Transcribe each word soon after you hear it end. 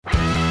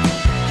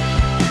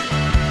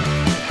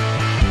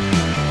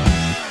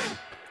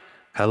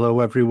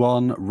Hello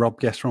everyone, Rob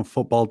Guest from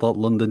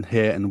Football.London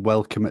here and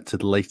welcome to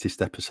the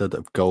latest episode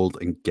of Gold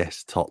and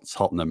Guest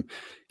Tottenham.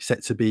 It's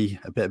set to be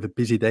a bit of a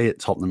busy day at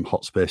Tottenham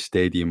Hotspur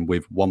Stadium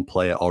with one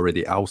player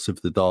already out of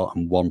the door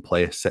and one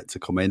player set to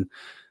come in.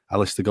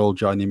 Alistair Gold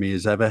joining me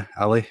as ever.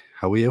 Ali,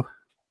 how are you?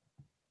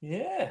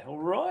 Yeah,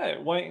 all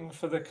right. Waiting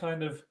for the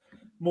kind of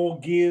more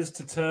gears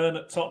to turn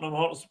at Tottenham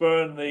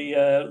Hotspur and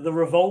the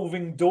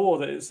revolving door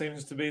that it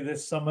seems to be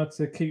this summer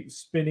to keep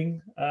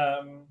spinning.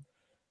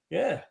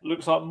 Yeah,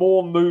 looks like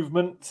more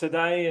movement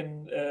today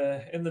and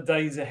in the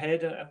days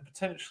ahead, and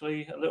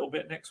potentially a little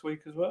bit next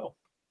week as well.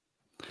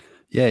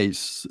 Yeah,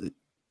 it's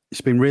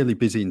been really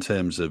busy in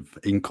terms of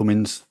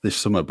incomings this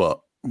summer, but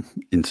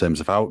in terms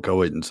of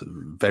outgoings,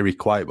 very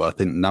quiet. But I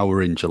think now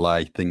we're in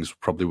July, things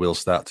probably will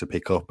start to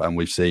pick up. And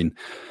we've seen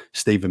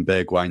Steven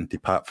Bergwijn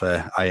depart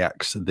for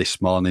Ajax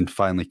this morning,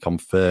 finally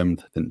confirmed,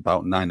 I think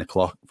about 9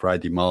 o'clock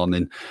Friday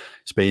morning.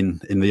 It's been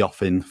in the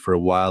offing for a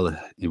while.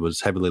 He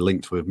was heavily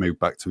linked to have moved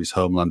back to his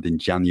homeland in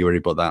January,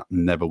 but that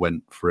never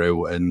went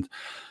through. And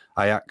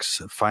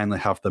Ajax finally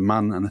have the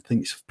man. And I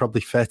think it's probably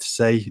fair to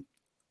say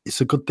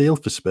it's a good deal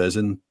for Spurs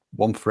and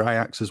one for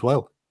Ajax as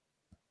well.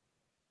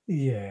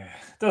 Yeah,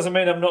 doesn't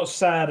mean I'm not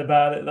sad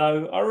about it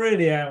though. I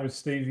really am with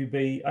Stevie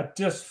B. I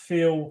just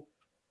feel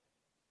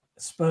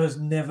Spurs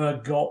never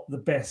got the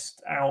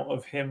best out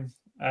of him,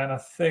 and I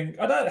think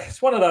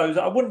it's one of those.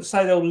 I wouldn't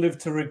say they'll live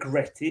to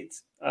regret it.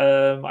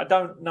 I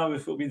don't know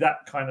if it'll be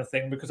that kind of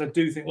thing because I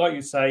do think, like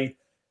you say,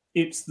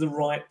 it's the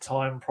right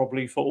time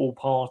probably for all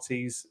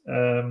parties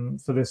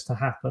for this to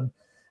happen.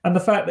 And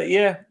the fact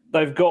that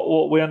they've got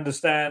what we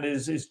understand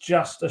is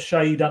just a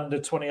shade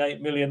under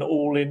 28 million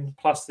all in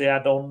plus the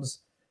add-ons.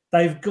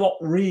 They've got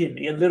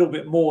really a little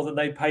bit more than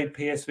they paid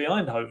PSV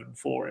Eindhoven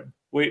for him,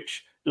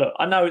 which, look,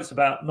 I know it's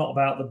not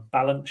about the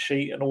balance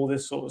sheet and all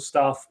this sort of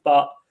stuff,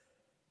 but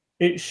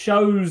it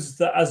shows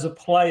that as a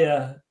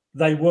player,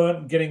 they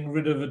weren't getting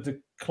rid of a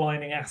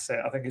declining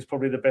asset, I think is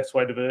probably the best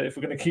way to do it, if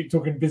we're going to keep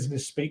talking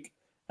business speak.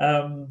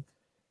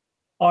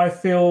 I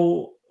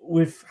feel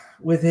with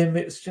him,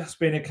 it's just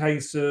been a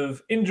case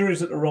of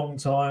injuries at the wrong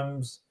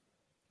times,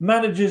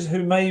 managers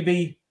who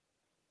maybe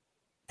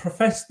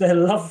professed their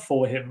love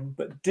for him,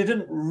 but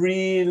didn't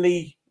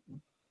really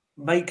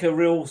make a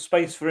real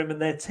space for him in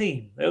their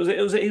team. It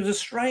was a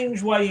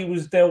strange way he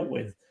was dealt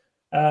with.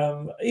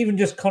 Even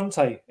just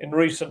Conte in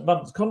recent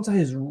months, Conte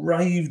has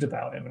raved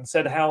about him and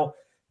said how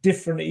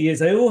different he is.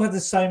 They all have the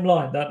same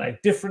line, don't they?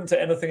 Different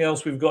to anything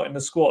else we've got in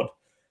the squad,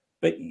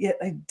 but yet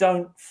they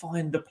don't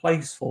find a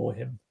place for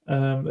him.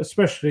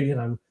 Especially,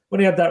 when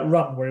he had that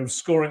run where he was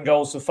scoring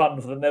goals for fun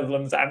for the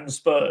Netherlands and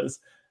Spurs.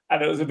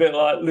 And it was a bit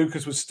like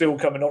Lucas was still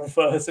coming on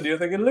first. And you're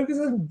thinking, Lucas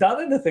hasn't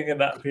done anything in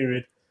that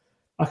period.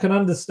 I can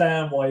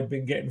understand why he'd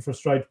been getting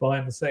frustrated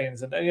behind the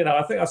scenes. And,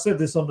 I think I said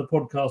this on the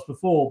podcast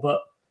before,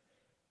 but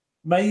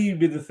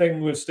maybe the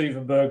thing with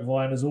Steven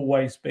Bergwijn has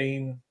always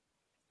been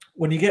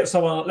when you get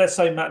someone, let's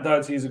say Matt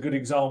Doherty is a good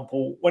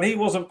example. When he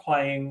wasn't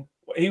playing,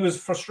 he was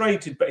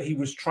frustrated, but he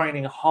was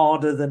training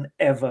harder than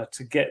ever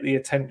to get the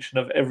attention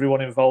of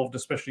everyone involved,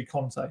 especially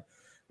Conte.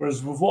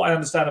 Whereas with what I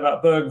understand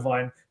about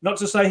Bergwijn, not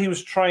to say he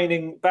was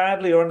training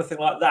badly or anything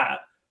like that,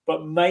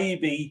 but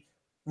maybe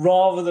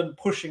rather than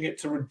pushing it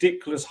to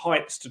ridiculous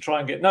heights to try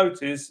and get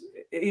noticed,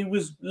 he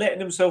was letting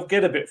himself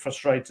get a bit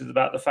frustrated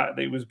about the fact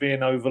that he was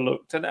being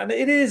overlooked. And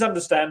it is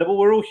understandable.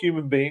 We're all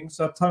human beings.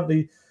 So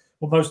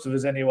most of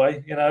us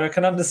anyway, I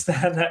can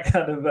understand that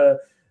kind of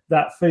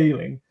that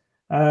feeling.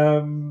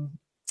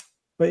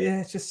 But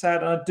yeah, it's just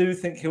sad. I do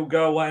think he'll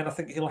go away and I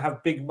think he'll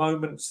have big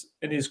moments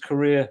in his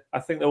career. I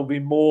think there'll be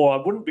more.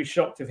 I wouldn't be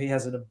shocked if he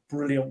has a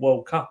brilliant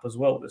World Cup as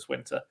well this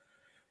winter.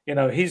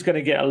 He's going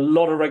to get a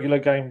lot of regular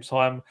game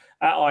time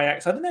at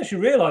Ajax. I didn't actually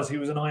realise he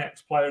was an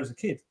Ajax player as a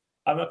kid.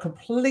 I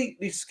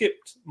completely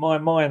skipped my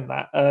mind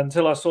that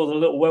until I saw the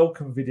little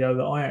welcome video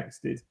that Ajax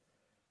did.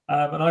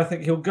 And I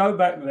think he'll go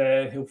back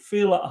there. He'll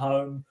feel at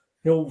home.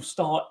 He'll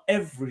start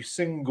every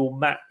single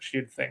match,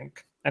 you'd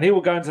think. And he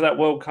will go into that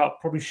World Cup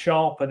probably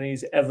sharper than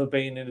he's ever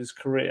been in his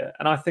career.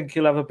 And I think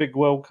he'll have a big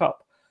World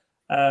Cup.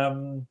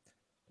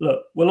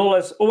 Look, we'll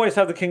always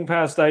have the King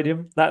Power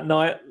Stadium that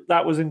night.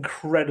 That was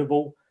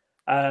incredible.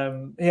 He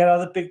had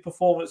other big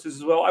performances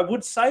as well. I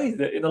would say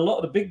that in a lot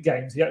of the big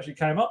games, he actually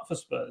came up for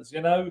Spurs.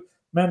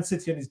 Man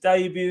City on his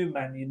debut,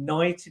 Man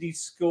United he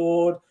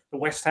scored, the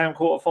West Ham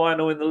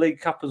quarter-final in the League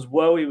Cup as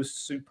well. He was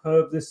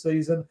superb this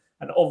season.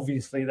 And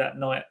obviously that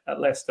night at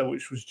Leicester,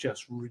 which was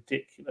just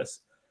ridiculous.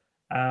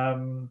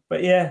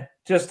 But yeah,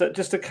 just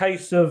a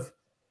case of,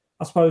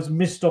 I suppose,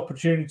 missed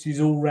opportunities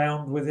all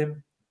round with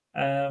him.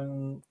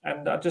 And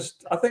I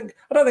don't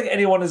think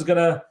anyone is going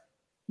to,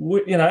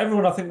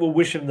 everyone I think will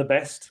wish him the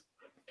best.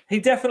 He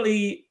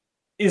definitely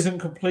isn't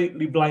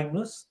completely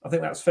blameless. I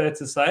think that's fair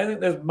to say. I think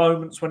there's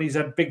moments when he's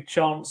had big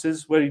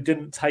chances where he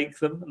didn't take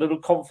them, little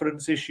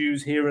confidence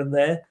issues here and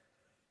there.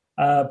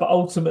 But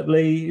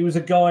ultimately, he was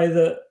a guy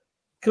that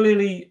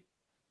clearly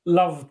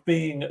loved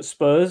being at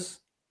Spurs.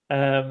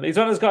 He's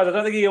one of those guys, I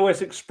don't think he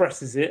always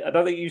expresses it. I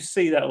don't think you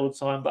see that all the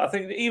time. But I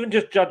think even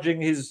just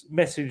judging his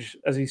message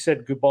as he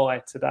said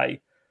goodbye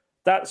today,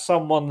 that's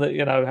someone that,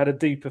 had a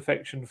deep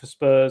affection for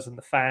Spurs and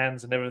the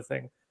fans and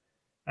everything.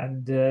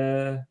 And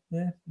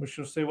we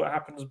shall see what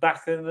happens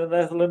back in the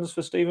Netherlands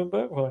for Steven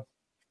Bergwijn.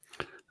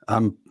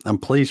 I'm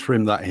pleased for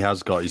him that he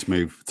has got his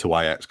move to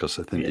Ajax, because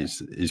I think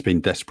he's been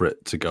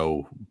desperate to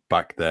go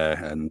back there,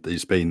 and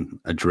it's been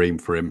a dream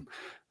for him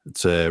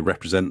to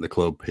represent the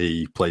club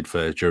he played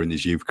for during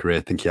his youth career.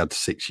 I think he had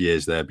 6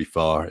 years there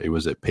before he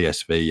was at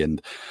PSV. And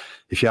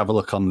if you have a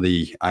look on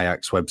the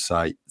Ajax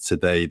website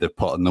today, they've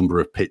put a number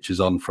of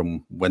pictures on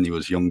from when he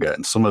was younger,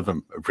 and some of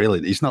them are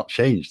brilliant. He's not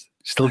changed.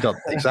 He's still got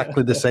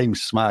exactly the same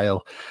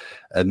smile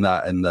and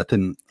that. And I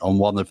think on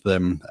one of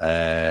them,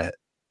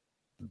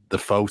 the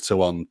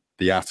photo on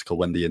the article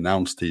when they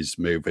announced his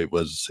move, it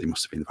must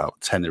have been about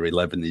 10 or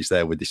 11. He's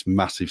there with this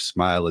massive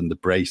smile and the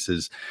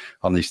braces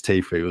on his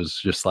teeth. It was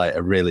just like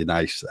a really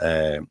nice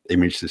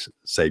image to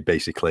say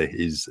basically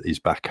he's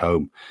back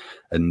home.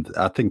 And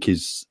I think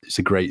it's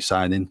a great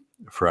signing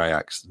for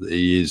Ajax.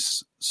 He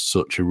is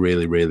such a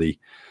really, really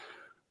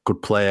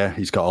good player.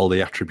 He's got all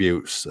the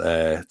attributes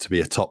to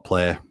be a top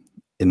player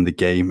in the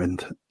game.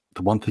 And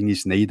the one thing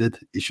he's needed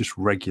is just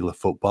regular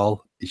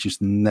football. He's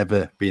just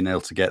never been able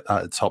to get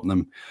that at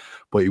Tottenham,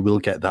 but he will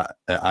get that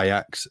at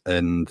Ajax,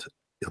 and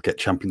he'll get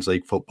Champions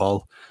League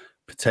football.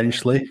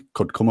 Potentially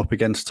could come up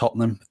against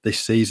Tottenham this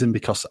season,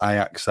 because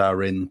Ajax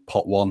are in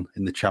pot 1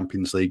 in the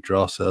Champions League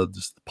draw. So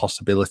there's the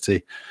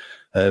possibility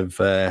of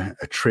a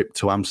trip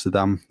to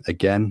Amsterdam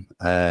again.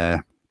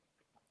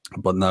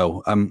 But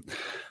no, I'm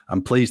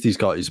pleased he's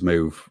got his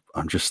move.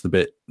 I'm just a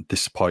bit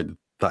disappointed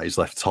that he's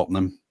left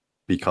Tottenham,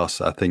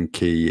 because I think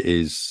he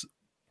is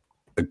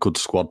a good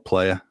squad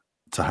player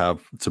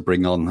to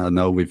bring on. I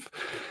know we've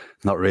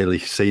not really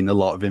seen a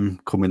lot of him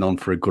coming on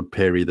for a good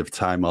period of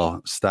time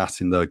or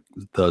starting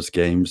those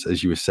games.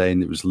 As you were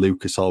saying, it was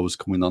Lucas always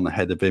coming on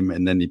ahead of him,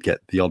 and then he'd get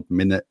the odd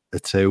minute or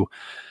two.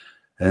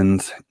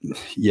 And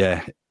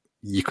yeah,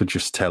 you could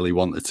just tell he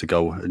wanted to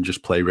go and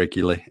just play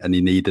regularly, and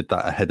he needed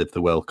that ahead of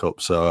the World Cup.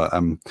 So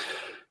I'm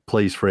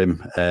pleased for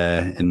him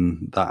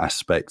in that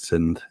aspect.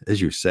 And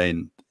as you were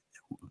saying,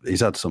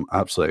 he's had some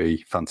absolutely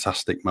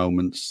fantastic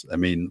moments. I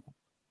mean,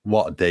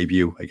 what a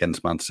debut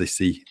against Man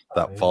City,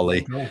 that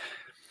volley.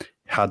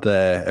 Had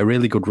a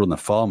really good run of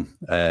form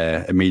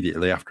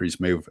immediately after his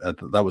move.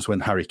 That was when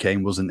Harry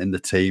Kane wasn't in the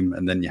team,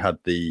 and then you had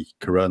the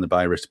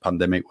coronavirus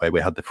pandemic where we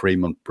had the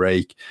 3-month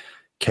break.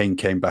 Kane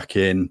came back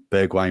in,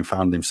 Bergwijn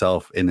found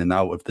himself in and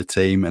out of the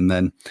team, and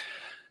then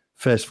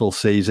first full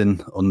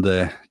season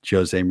under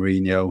Jose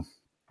Mourinho.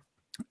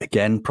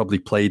 Again, probably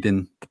played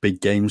in the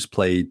big games,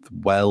 played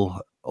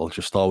well. I'll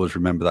just always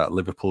remember that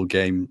Liverpool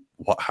game.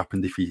 What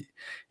happened if he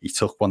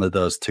took one of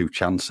those 2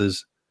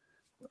 chances?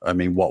 I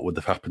mean, what would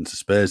have happened to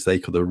Spurs? They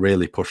could have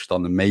really pushed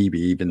on and maybe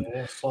even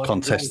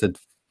contested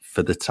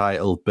for the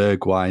title.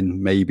 Bergwijn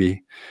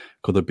maybe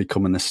could have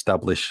become an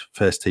established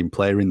first-team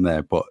player in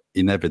there, but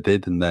he never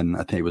did. And then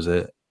I think it was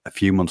a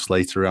few months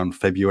later, around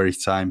February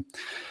time,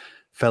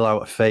 fell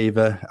out of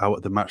favour, out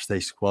of the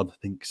matchday squad, I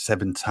think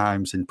 7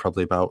 times in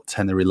probably about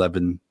 10 or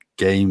 11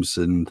 games.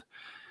 And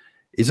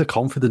he's a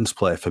confidence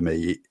player for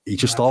me. He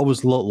just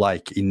always looked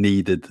like he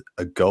needed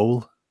a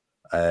goal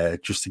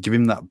just to give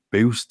him that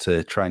boost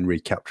to try and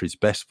recapture his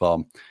best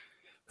form.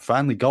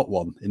 Finally got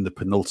one in the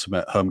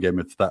penultimate home game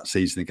of that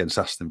season against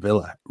Aston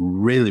Villa.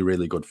 Really,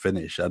 really good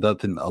finish. I don't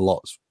think a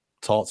lot's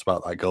talked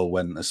about that goal,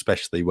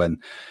 especially when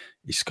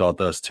he scored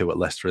those 2 at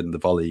Leicester in the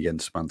volley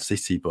against Man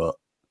City. But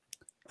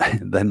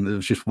then there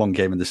was just one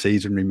game in the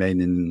season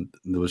remaining.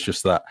 There was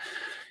just that,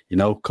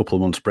 couple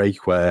of months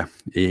break where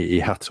he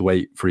had to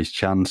wait for his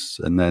chance,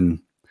 and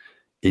then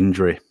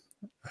injury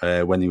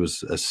when he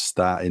was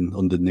starting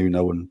under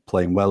Nuno and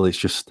playing well. It's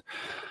just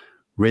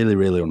really,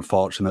 really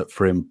unfortunate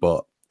for him.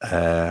 But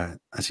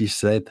as you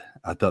said,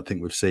 I don't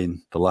think we've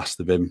seen the last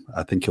of him.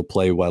 I think he'll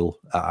play well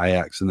at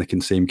Ajax, and they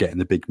can see him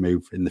getting a big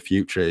move in the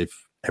future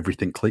if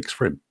everything clicks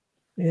for him.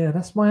 Yeah,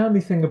 that's my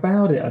only thing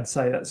about it. I'd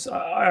say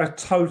I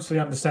totally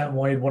understand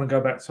why you'd want to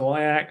go back to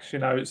Ajax.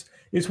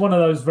 It's one of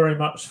those very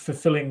much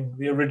fulfilling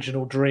the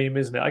original dream,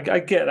 isn't it? I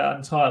get that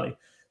entirely.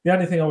 The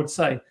only thing I would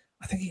say,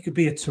 I think he could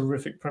be a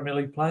terrific Premier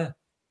League player.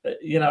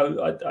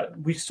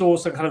 We saw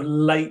some kind of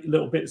late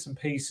little bits and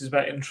pieces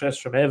about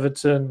interest from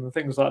Everton and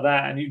things like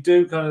that, and you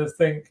do kind of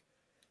think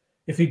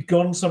if he'd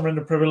gone somewhere in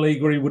the Premier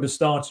League where he would have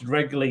started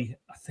regularly,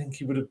 I think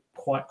he would have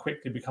quite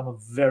quickly become a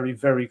very,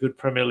 very good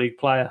Premier League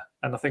player.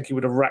 And I think he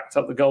would have racked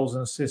up the goals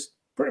and assists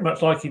pretty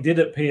much like he did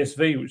at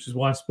PSV, which is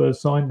why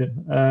Spurs signed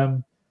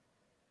him.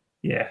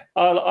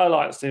 I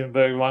like Steven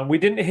Bergwijn. We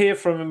didn't hear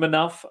from him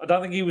enough. I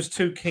don't think he was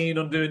too keen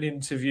on doing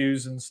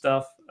interviews and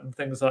stuff and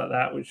things like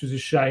that, which was a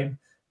shame.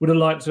 Would have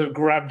liked to have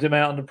grabbed him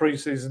out on the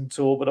pre-season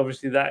tour, but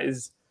obviously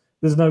there's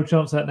no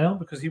chance of that now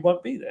because he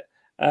won't be there.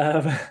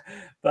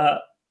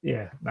 But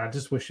yeah, I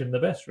just wish him the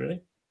best,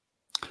 really.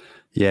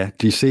 Yeah.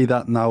 Do you see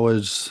that now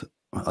as,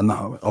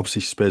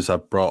 obviously Spurs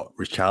have brought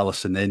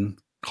Richarlison in.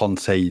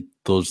 Conte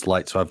does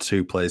like to have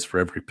 2 players for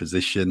every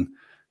position.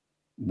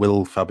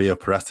 Will Fabio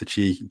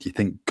Paratici, do you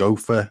think, go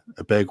for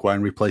a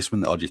Bergwijn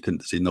replacement, or do you think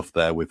there's enough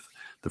there with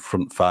the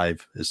front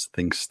 5 as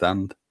things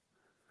stand?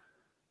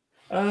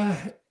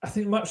 I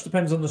think much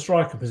depends on the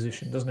striker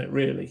position, doesn't it,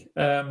 really?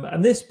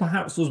 And this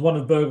perhaps was one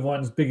of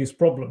Bergwijn's biggest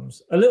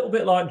problems. A little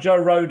bit like Joe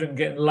Rodon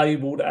getting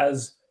labelled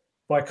as,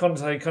 by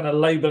Conte kind of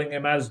labelling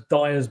him as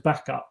Dyer's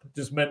backup,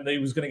 just meant that he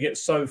was going to get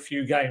so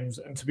few games.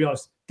 And to be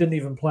honest, didn't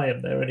even play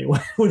him there anyway,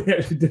 when he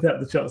actually did have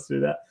the chance to do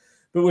that.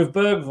 But with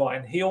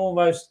Bergwijn,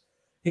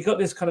 he got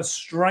this kind of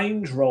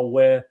strange role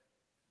where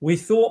we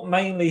thought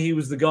mainly he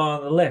was the guy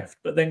on the left,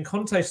 but then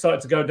Conte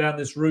started to go down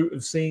this route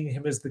of seeing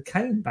him as the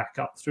Kane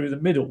backup through the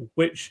middle,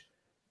 which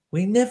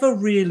we never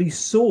really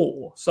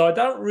saw. So I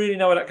don't really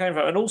know where that came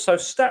from. And also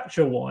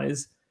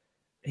stature-wise,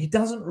 he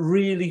doesn't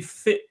really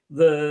fit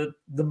the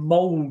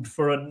mould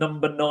for a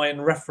number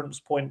 9 reference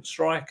point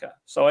striker.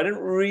 So I didn't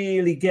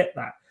really get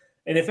that.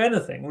 And if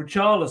anything,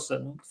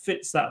 Richarlison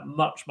fits that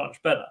much,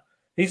 much better.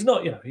 He's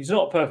not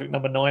a perfect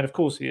number 9. Of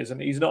course he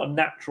isn't. He's not a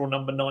natural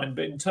number 9.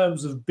 But in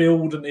terms of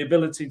build and the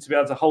ability to be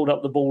able to hold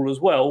up the ball as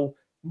well,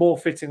 more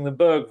fitting than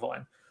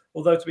Bergwijn.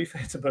 Although, to be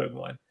fair to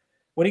Bergwijn,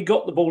 when he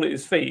got the ball at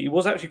his feet, it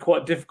was actually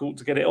quite difficult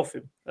to get it off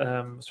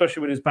him,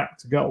 especially with his back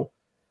to goal.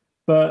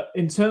 But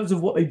in terms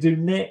of what they do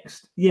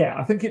next, yeah,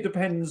 I think it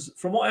depends.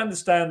 From what I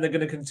understand, they're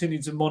going to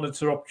continue to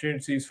monitor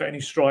opportunities for any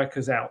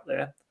strikers out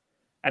there.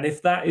 And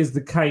if that is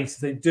the case,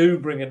 they do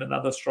bring in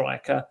another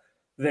striker,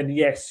 then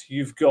yes,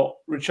 you've got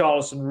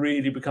Richarlison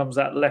really becomes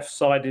that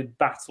left-sided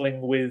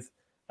battling with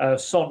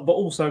Son, but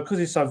also because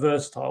he's so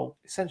versatile,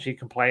 essentially he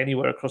can play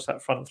anywhere across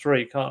that front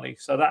three, can't he?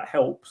 So that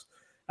helps.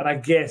 And I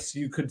guess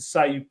you could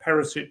say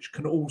Perisic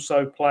can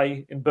also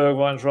play in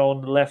Bergwijn's role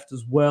on the left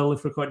as well,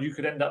 if required. You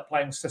could end up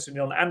playing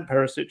Sessegnon and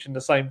Perisic in the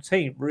same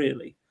team,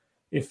 really,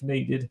 if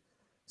needed.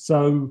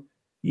 So,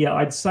 yeah,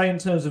 I'd say in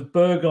terms of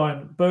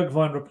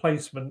Bergwijn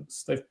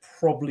replacements, they've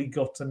probably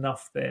got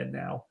enough there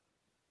now.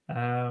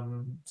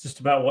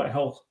 Just about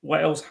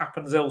what else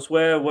happens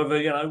elsewhere,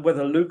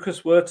 whether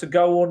Lucas were to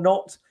go or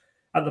not.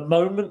 At the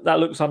moment,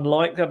 that looks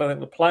unlikely. I don't think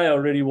the player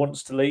really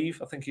wants to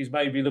leave. I think he's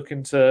maybe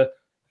looking to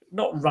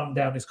not run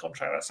down his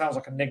contract. That sounds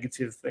like a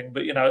negative thing,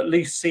 but at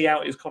least see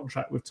out his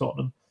contract with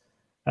Tottenham.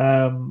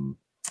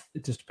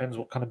 It just depends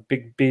what kind of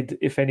big bid,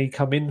 if any,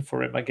 come in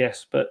for him, I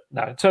guess. But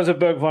no, in terms of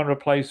Bergwijn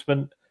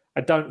replacement,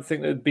 I don't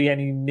think there'd be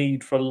any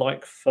need for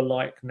like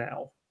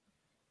now.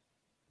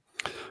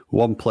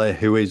 One player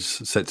who is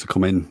set to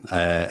come in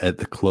at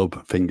the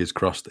club, fingers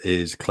crossed,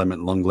 is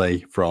Clement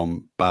Lenglet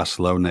from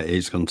Barcelona.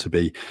 He's going to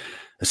be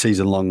a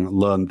season-long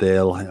loan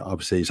deal.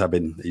 Obviously, he's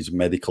having his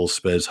medical.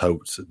 Spurs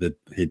hoped that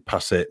he'd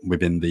pass it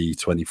within the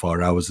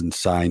 24 hours and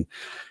sign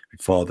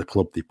before the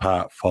club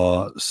depart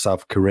for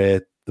South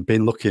Korea. They've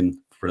been looking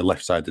for a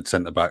left-sided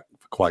centre-back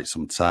for quite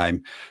some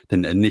time.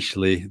 Then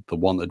initially, they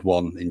wanted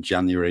one in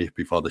January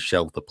before they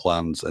shelved the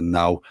plans, and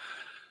now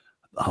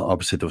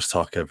obviously there was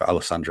talk of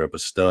Alessandro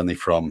Bastoni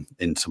from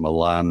Inter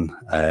Milan,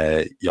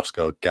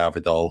 Josko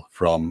Gvardiol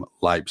from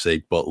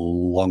Leipzig, but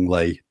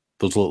Lenglet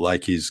does look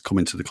like he's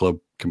coming to the club,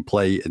 can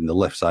play in the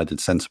left-sided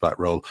centre-back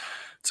role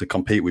to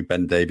compete with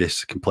Ben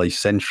Davies, can play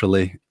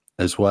centrally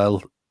as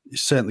well. It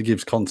certainly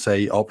gives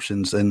Conte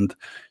options, and,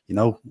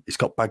 he's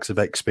got bags of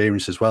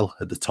experience as well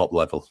at the top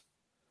level.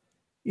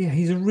 Yeah,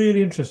 he's a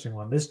really interesting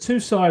one. There's two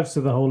sides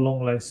to the whole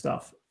Lenglet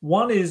stuff.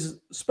 One is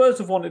Spurs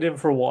have wanted him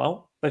for a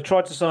while. They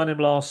tried to sign him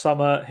last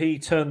summer. He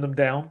turned them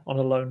down on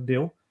a loan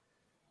deal.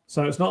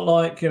 So it's not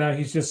like,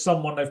 he's just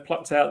someone they've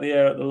plucked out of the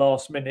air at the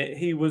last minute.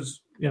 He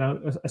was,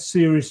 a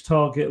serious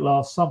target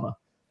last summer.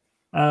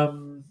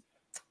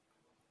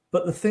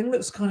 But the thing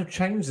that's kind of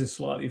changed this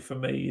slightly for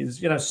me is,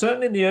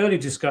 certainly in the early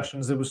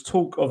discussions, there was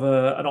talk of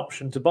an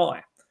option to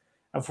buy.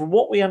 And from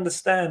what we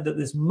understand at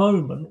this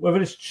moment, whether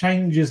this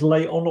changes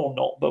late on or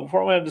not, but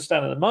from what I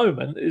understand at the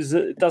moment is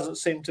that it doesn't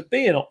seem to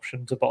be an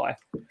option to buy,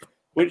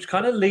 which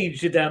kind of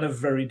leads you down a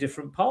very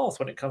different path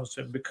when it comes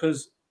to him,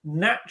 because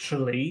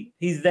naturally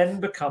he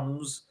then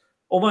becomes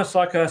almost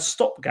like a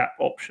stopgap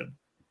option.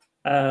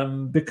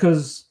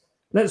 Because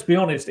let's be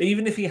honest,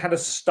 even if he had a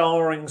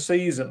starring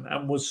season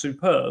and was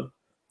superb,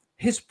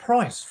 his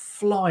price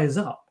flies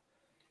up.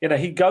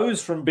 He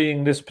goes from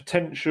being this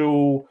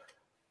potential,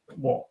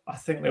 I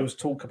think there was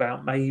talk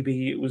about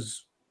maybe it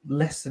was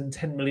less than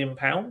 £10 million.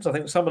 I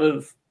think some of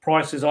the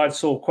prices I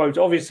saw quote,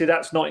 obviously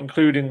that's not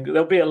including,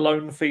 there'll be a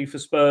loan fee for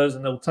Spurs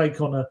and they'll take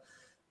on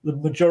the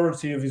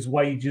majority of his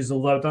wages,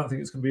 although I don't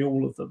think it's going to be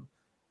all of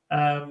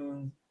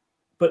them.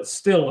 But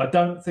still, I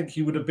don't think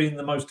he would have been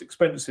the most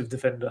expensive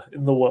defender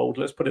in the world,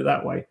 let's put it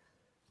that way.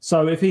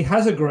 So if he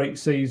has a great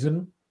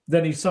season,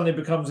 then he suddenly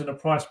becomes in a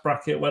price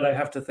bracket where they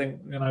have to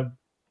think,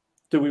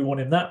 do we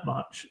want him that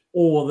much?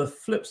 Or the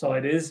flip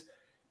side is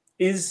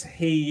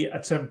he a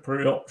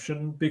temporary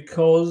option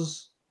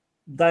because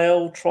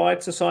they'll try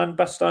to sign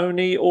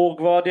Bastoni or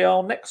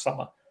Gvardiol next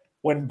summer,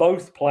 when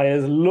both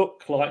players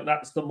look like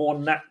that's the more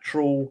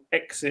natural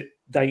exit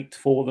date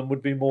for them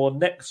would be more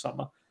next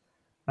summer.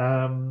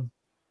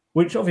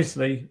 Which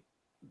obviously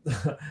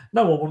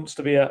no one wants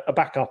to be a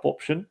backup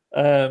option.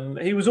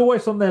 He was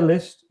always on their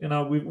list.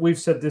 We've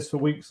said this for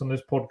weeks on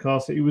this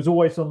podcast. He was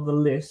always on the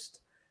list.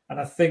 And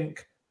I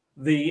think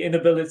the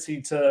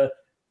inability to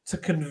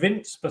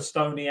convince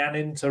Bastoni and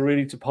Inter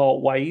really to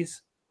part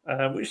ways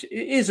which it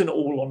isn't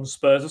all on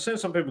Spurs. I've seen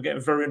some people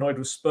getting very annoyed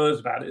with Spurs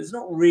about it. There's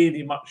not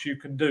really much you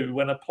can do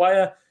when a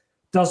player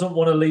doesn't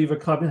want to leave a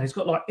club. He's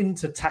got like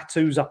Inter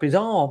tattoos up his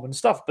arm and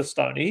stuff,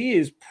 Bastoni. He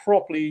is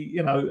properly,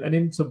 an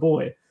Inter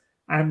boy.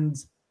 And,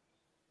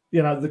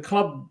 the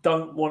club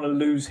don't want to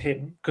lose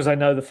him because they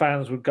know the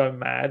fans would go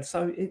mad.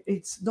 So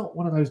it's not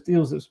one of those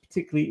deals that's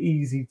particularly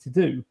easy to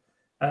do.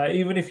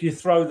 Even if you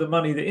throw the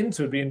money that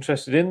Inter would be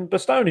interested in,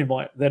 Bastoni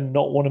might then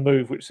not want to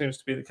move, which seems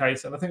to be the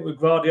case. And I think with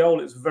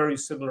Guardiola, it's very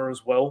similar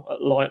as well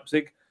at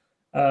Leipzig.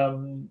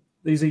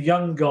 These are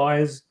young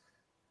guys.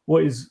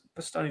 What is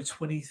Bastoni,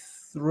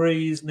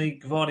 23, isn't he?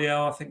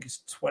 Guardiola, I think, is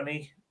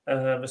 20.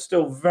 They're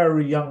still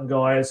very young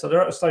guys. So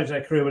they're at a stage in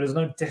their career where there's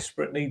no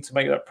desperate need to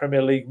make that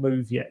Premier League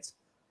move yet.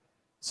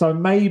 So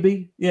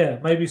maybe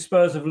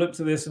Spurs have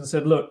looked at this and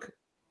said, look,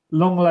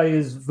 Lenglet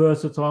is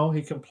versatile.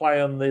 He can play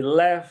on the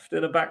left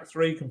in a back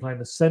three. He can play in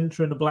the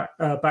centre in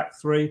a back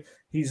three.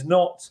 He's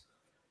not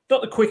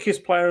the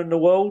quickest player in the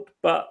world,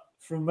 but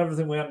from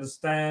everything we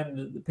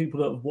understand, the people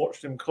that have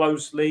watched him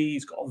closely,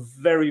 he's got a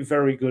very,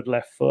 very good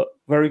left foot.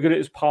 Very good at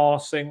his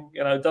passing.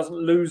 Doesn't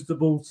lose the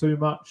ball too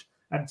much.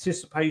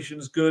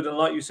 Anticipation's good, and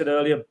like you said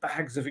earlier,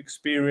 bags of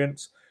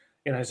experience.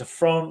 He's a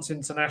France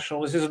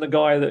international. This isn't a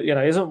guy that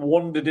isn't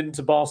wandered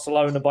into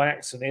Barcelona by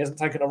accident. He hasn't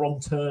taken a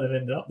wrong turn and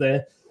ended up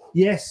there.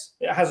 Yes,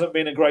 it hasn't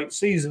been a great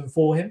season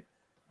for him.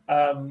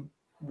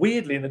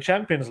 Weirdly, in the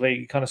Champions League,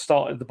 he kind of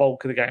started the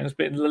bulk of the games,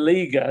 but in La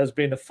Liga has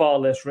been a far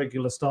less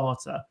regular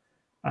starter.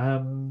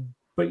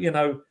 But,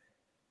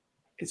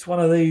 it's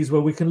one of these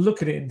where we can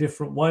look at it in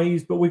different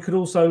ways, but we could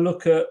also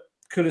look at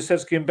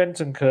Kulusevski and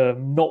Bentancur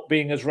not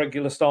being as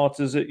regular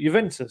starters at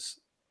Juventus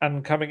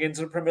and coming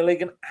into the Premier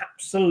League and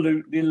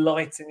absolutely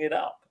lighting it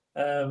up.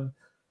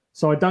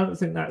 So I don't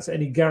think that's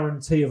any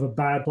guarantee of a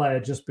bad player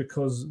just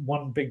because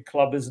one big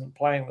club isn't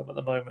playing them at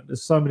the moment.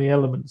 There's so many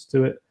elements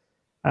to it.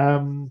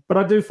 But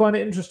I do find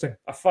it interesting.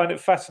 I find it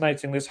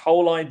fascinating, this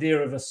whole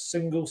idea of a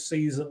single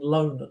season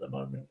loan at the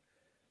moment.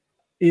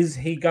 Is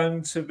he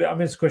going to be...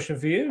 it's a question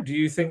for you. Do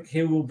you think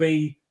he will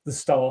be the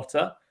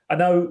starter? I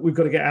know we've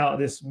got to get out of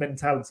this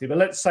mentality, but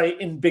let's say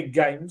in big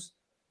games,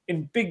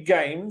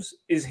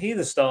 is he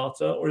the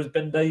starter or is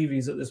Ben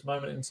Davies at this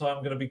moment in time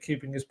going to be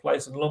keeping his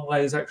place and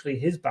Lenglet is actually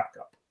his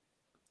backup?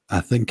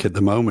 I think at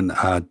the moment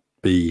I'd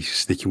be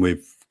sticking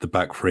with the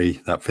back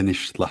three that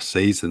finished last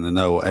season. I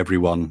know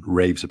everyone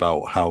raves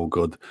about how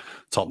good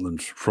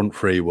Tottenham's front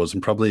three was,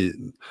 and probably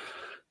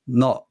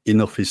not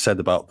enough is said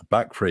about the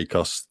back three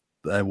because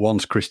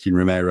once Christian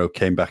Romero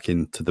came back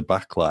into the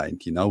back line,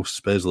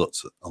 Spurs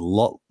looked a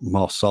lot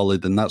more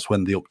solid, and that's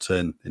when the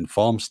upturn in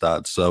form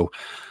started. So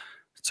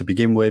to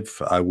begin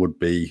with, I would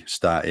be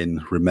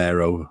starting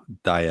Romero,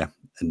 Dyer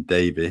and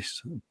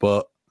Davis,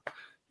 but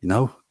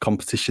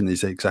competition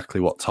is exactly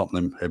what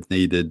Tottenham have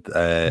needed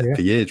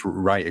for years,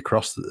 right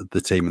across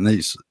the team, and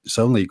it's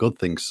only a good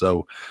thing.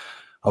 So,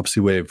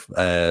 obviously, with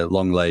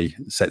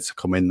Lenglet set to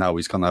come in now,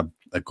 he's going to have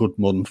a good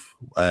month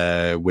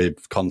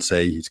with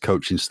Conte, his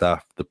coaching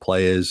staff, the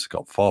players.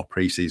 Got 4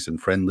 pre-season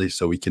friendlies,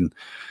 so he can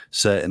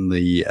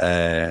certainly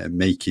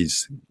make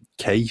his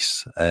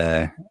case.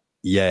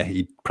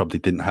 He probably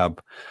didn't have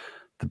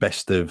the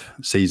best of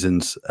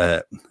seasons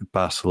at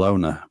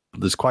Barcelona, but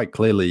there's quite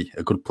clearly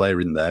a good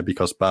player in there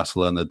because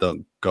Barcelona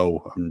don't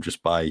go and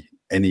just buy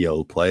any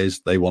old players.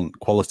 They want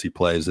quality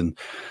players. And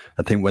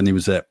I think when he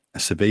was at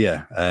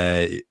Sevilla,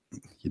 he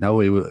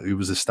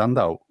was a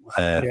standout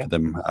for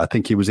them. I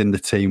think he was in the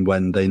team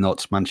when they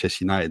knocked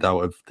Manchester United out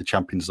of the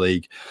Champions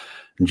League.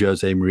 And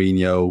Jose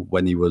Mourinho,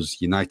 when he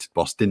was United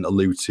boss, didn't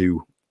allude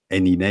to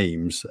any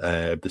names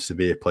of the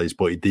Sevilla players,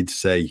 but he did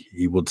say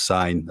he would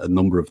sign a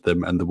number of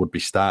them and there would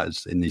be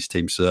starters in these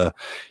teams. So,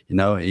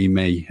 he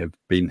may have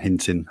been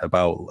hinting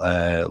about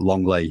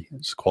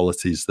Lenglet's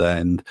qualities there.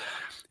 And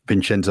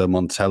Vincenzo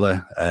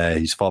Montella,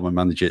 his former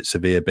manager at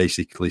Sevilla,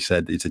 basically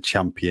said he's a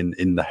champion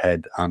in the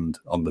head and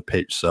on the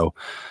pitch. So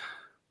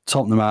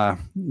Tottenham are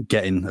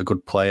getting a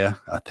good player.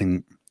 I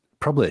think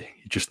probably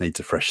he just needs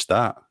a fresh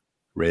start,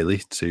 really,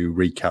 to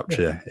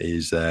recapture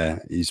his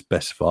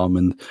best form.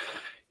 And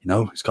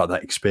he's got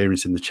that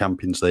experience in the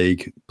Champions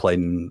League,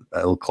 playing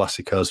El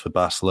Clásicos for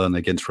Barcelona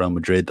against Real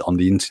Madrid on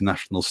the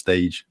international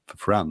stage for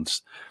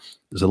France.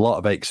 There's a lot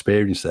of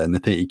experience there, and I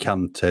think he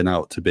can turn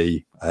out to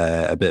be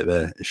a bit of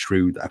a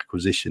shrewd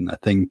acquisition. I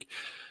think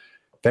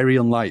very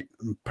unlike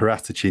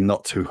Paratici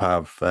not to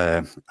have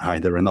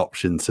either an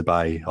option to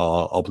buy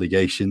or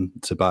obligation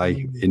to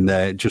buy in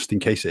there, just in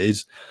case it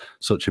is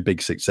such a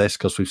big success,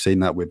 because we've seen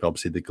that with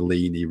obviously the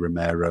Galini,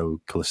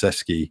 Romero,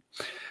 Kulusevski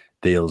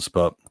deals,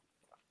 but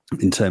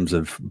in terms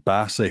of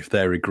Barca, if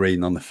they're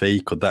agreeing on the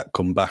fee, could that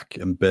come back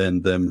and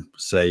burn them,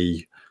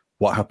 say,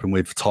 what happened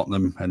with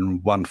Tottenham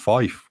and Juan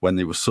Foyth when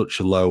it was such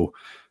a low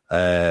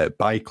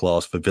buy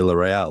clause for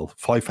Villarreal?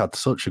 Foyth had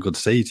such a good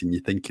season.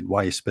 You're thinking,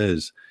 why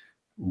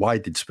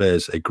did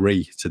Spurs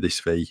agree to this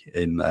fee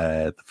in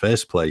the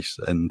first place?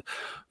 And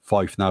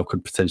Foyth now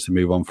could potentially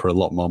move on for a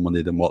lot more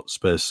money than what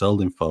Spurs sold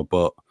him for.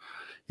 But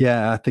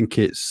yeah, I think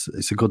it's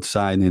a good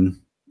signing.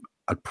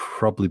 I'd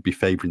probably be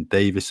favouring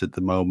Davis at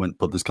the moment,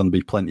 but there's going to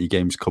be plenty of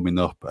games coming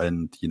up,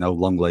 and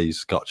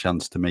Lenglet's got a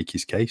chance to make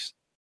his case.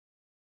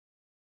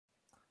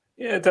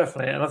 Yeah,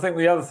 definitely. And I think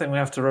the other thing we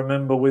have to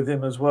remember with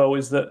him as well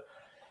is that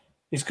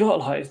he's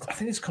got I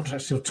think his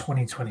contract's till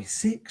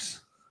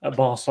 2026 at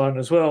Barcelona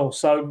as well.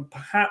 So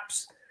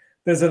perhaps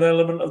there's an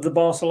element of the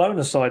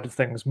Barcelona side of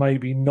things,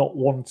 maybe not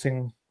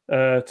wanting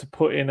to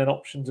put in an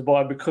option to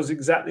buy because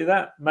exactly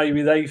that.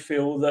 Maybe they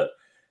feel that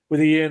with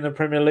a year in the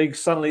Premier League,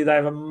 suddenly they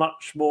have a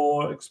much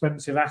more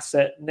expensive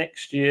asset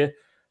next year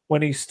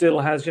when he still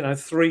has,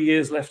 3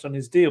 years left on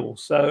his deal.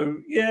 So,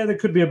 yeah, there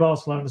could be a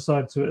Barcelona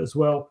side to it as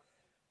well.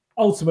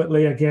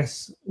 Ultimately, I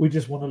guess we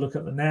just want to look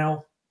at the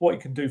now, what he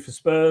can do for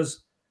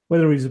Spurs,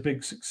 whether he's a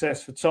big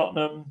success for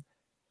Tottenham.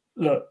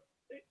 Look,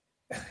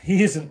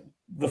 he isn't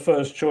the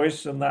first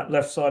choice in that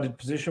left-sided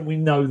position. We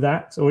know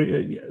that, or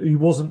he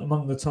wasn't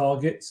among the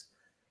targets.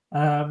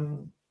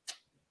 But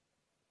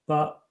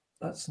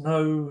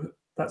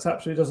that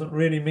absolutely doesn't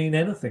really mean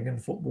anything in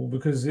football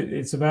because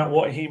it's about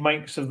what he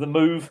makes of the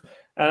move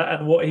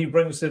and what he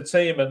brings to the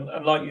team. And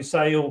like you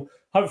say, he'll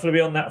hopefully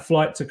be on that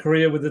flight to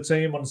Korea with the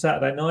team on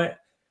Saturday night.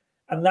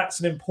 And that's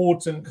an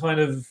important kind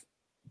of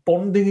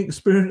bonding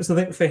experience, I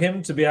think, for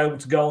him to be able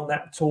to go on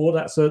that tour.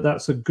 That's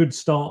a good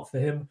start for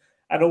him.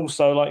 And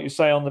also, like you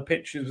say, on the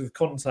pitches with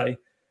Conte,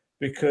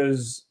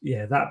 because,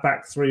 that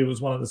back three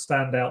was one of the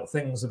standout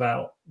things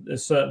about,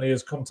 certainly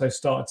as Conte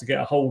started to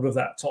get a hold of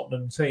that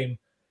Tottenham team.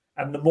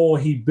 And the more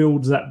he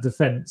builds that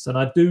defence, and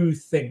I do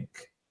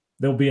think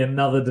there'll be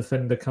another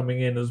defender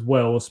coming in as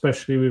well,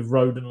 especially with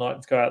Rodon like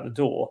to go out the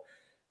door.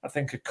 I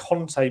think a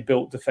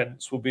Conte-built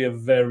defence will be a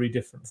very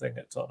different thing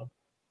at Tottenham.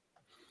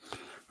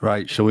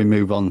 Right, shall we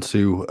move on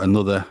to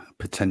another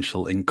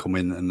potential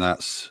incoming, and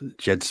that's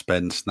Djed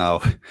Spence.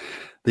 Now,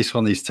 this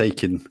one is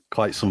taking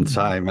quite some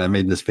time. I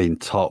mean, there's been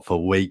talk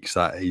for weeks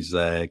that he's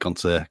going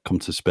to come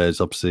to Spurs.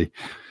 Obviously,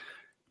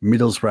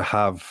 Middlesbrough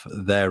have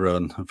their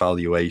own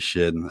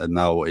valuation, and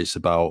now it's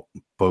about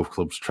both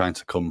clubs trying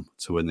to come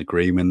to an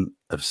agreement.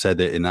 I've said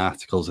it in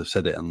articles, I've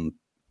said it on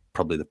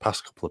probably the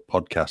past couple of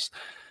podcasts.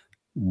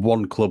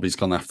 One club is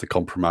going to have to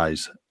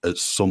compromise at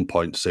some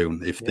point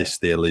soon if this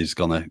deal is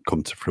going to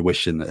come to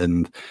fruition.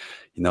 And,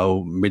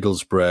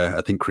 Middlesbrough,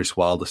 I think Chris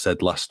Wilder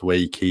said last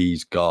week,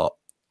 he's got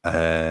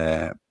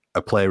a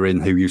player in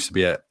who used to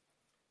be at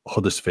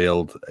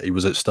Huddersfield. He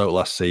was at Stoke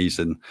last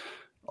season.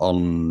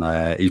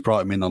 He's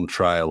brought him in on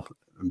trial.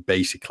 And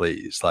basically,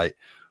 it's like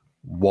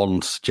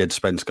once Djed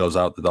Spence goes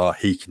out the door,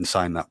 he can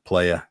sign that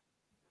player.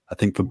 I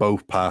think for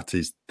both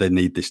parties, they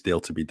need this deal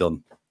to be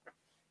done.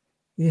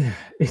 Yeah,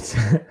 it's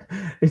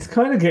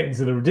kind of getting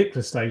to the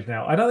ridiculous stage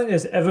now. I don't think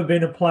there's ever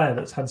been a player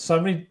that's had so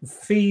many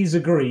fees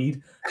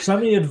agreed, so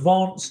many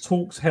advanced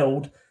talks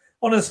held.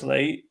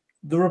 Honestly,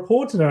 the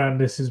reporting around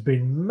this has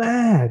been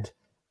mad.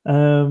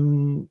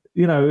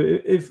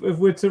 If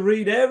we're to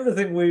read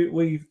everything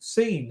we've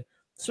seen,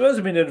 Spurs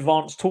have been in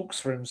advanced talks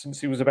for him since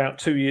he was about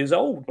 2 years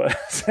old. But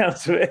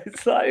sounds to it,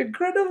 it's like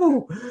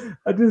incredible.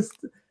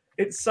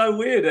 It's so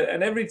weird.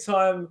 And every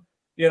time,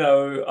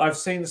 I've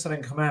seen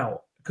something come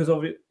out because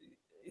of it.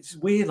 It's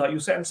weird, like you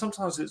said, and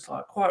sometimes it's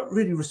like quite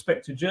really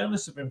respected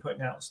journalists have been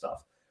putting out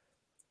stuff.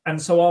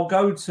 And so I'll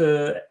go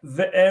to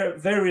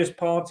various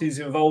parties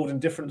involved in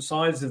different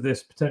sides of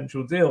this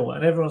potential deal,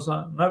 and everyone's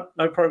like, nope,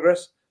 no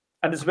progress.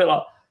 And it's a bit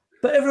like,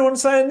 but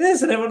everyone's saying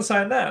this and everyone's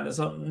saying that. And it's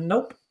like,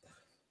 nope.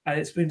 And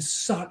it's been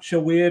such a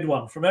weird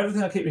one. From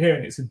everything I keep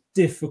hearing, it's a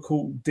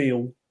difficult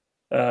deal.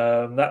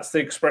 That's the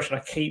expression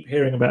I keep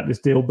hearing about this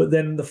deal. But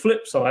then the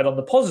flip side, on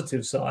the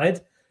positive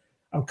side,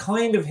 I'm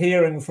kind of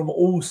hearing from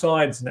all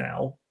sides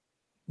now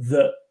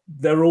that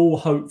they're all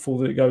hopeful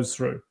that it goes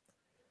through.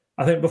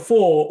 I think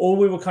before, all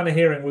we were kind of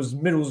hearing was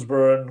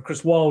Middlesbrough and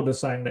Chris Wilder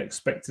saying they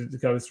expected it to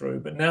go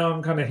through. But now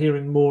I'm kind of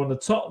hearing more on the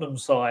Tottenham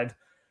side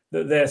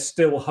that they're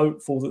still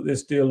hopeful that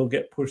this deal will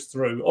get pushed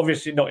through.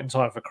 Obviously not in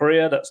time for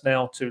Korea. That's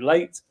now too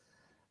late.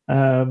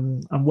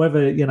 And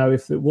whether,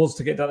 if it was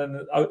to get done in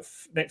the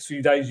next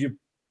few days, you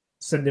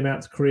send him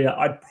out to Korea,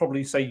 I'd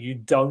probably say you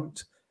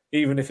don't.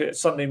 Even if it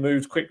suddenly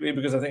moves quickly,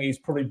 because I think he's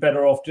probably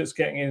better off just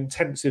getting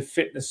intensive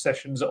fitness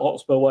sessions at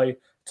Hotspur Way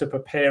to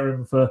prepare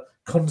him for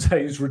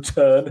Conte's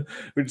return,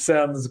 which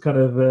sounds kind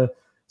of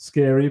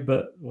scary,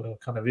 but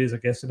kind of is, I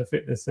guess, in a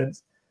fitness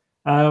sense.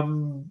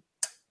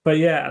 But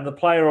yeah, and the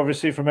player,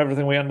 obviously, from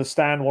everything we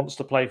understand, wants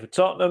to play for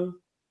Tottenham.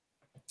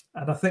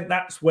 And I think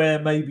that's where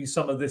maybe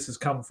some of this has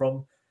come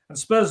from. And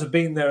Spurs have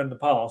been there in the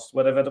past,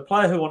 where they've had a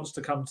player who wants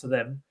to come to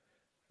them.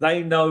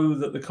 They know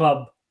that the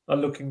club are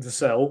looking to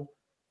sell.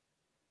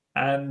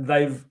 And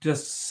they've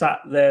just sat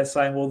there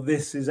saying, well,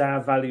 this is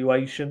our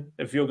valuation.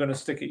 If you're going to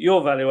stick at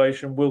your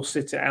valuation, we'll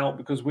sit it out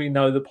because we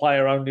know the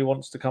player only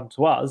wants to come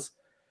to us.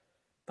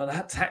 But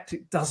that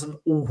tactic doesn't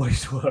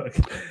always work.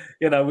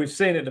 We've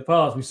seen it in the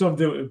past. We saw him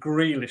do it with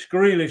Grealish.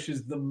 Grealish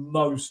is the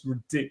most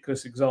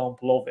ridiculous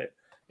example of it.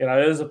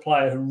 There's a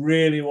player who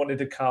really wanted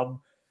to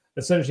come,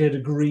 essentially had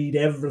agreed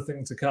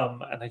everything to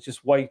come, and they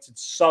just waited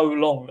so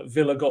long that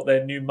Villa got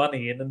their new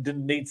money in and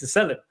didn't need to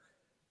sell him.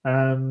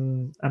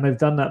 And they've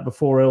done that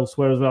before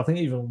elsewhere as well. I think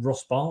even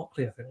Ross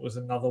Barkley, I think, was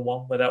another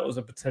one where that was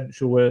a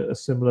potential, a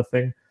similar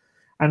thing.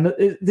 And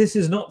this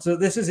is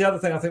the other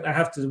thing I think they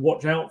have to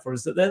watch out for,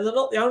 is that they're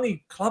not the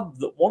only club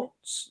that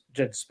wants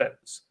Djed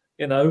Spence.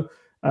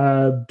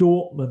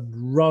 Dortmund,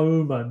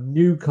 Roma,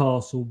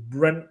 Newcastle,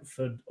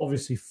 Brentford,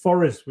 obviously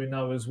Forest we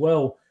know as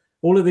well.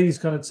 All of these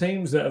kind of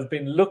teams that have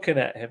been looking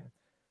at him.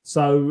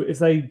 So if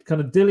they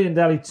kind of dilly and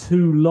dally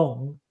too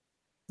long,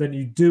 then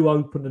you do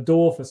open the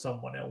door for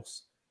someone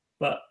else.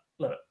 But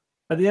look,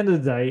 at the end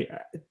of the day,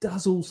 it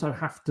does also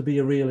have to be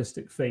a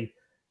realistic fee.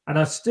 And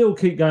I still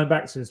keep going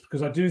back to this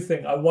because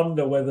I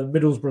wonder whether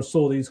Middlesbrough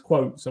saw these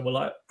quotes and were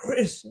like,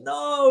 Chris,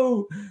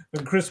 no!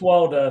 And Chris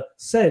Wilder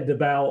said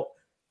about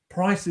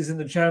prices in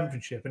the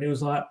Championship, and he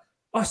was like,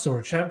 I saw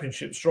a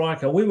Championship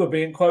striker. We were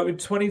being quoted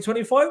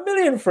 25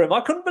 million for him.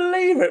 I couldn't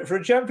believe it for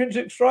a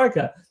Championship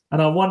striker.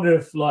 And I wonder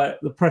if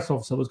the press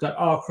officer was going,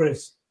 oh,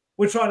 Chris,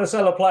 we're trying to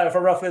sell a player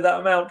for roughly that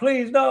amount.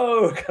 Please,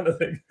 no, kind of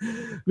thing.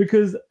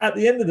 Because at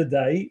the end of the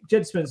day,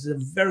 Djed Spence is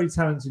a very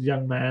talented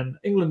young man,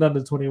 England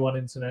under-21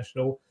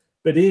 international,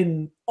 but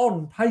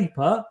on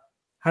paper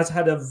has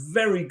had a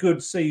very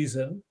good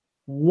season,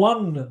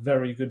 one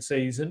very good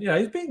season.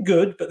 He's been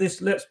good, but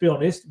this, let's be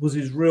honest, was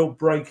his real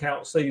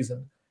breakout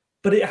season.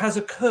 But it has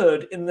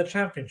occurred in the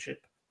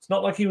Championship. It's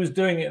not like he was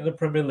doing it in the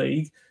Premier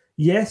League.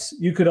 Yes,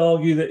 you could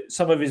argue that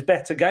some of his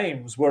better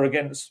games were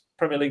against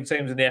Premier League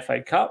teams in the FA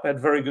Cup. He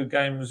had very good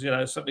games,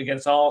 certainly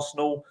against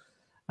Arsenal.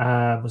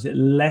 Was it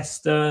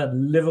Leicester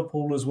and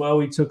Liverpool as well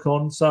he took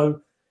on?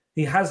 So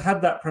he has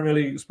had that Premier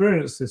League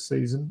experience this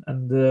season.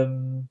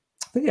 And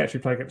I think he actually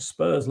played against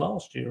Spurs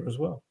last year as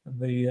well.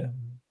 And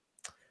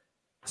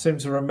I seem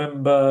to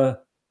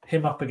remember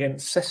him up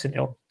against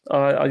Sessegnon.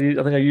 I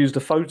think I used a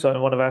photo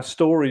in one of our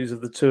stories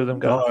of the two of them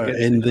going up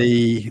against in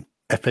the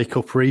FA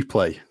Cup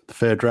replay, the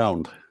third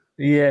round.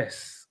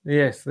 Yes,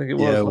 I think it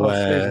was. Yeah,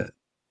 where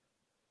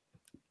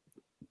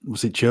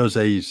was it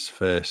Jose's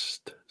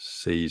first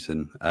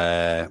season?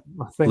 I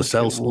think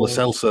Lo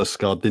Celso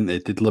scored, didn't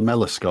it? Did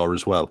Lamela score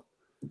as well?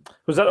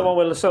 Was that the one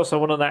where Lo Celso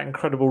went on that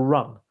incredible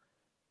run?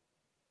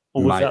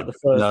 Or was that the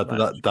first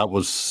match? That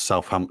was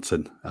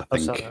Southampton, I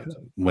think,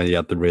 when he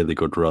had the really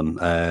good run.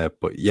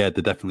 But yeah,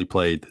 they definitely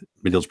played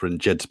Middlesbrough, and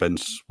Djed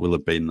Spence will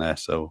have been there.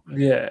 So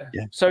yeah.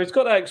 So he's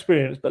got that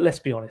experience, but let's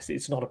be honest,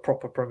 it's not a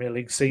proper Premier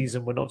League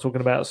season we're not talking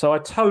about. So I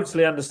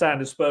totally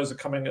understand if Spurs are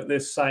coming at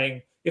this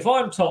saying, if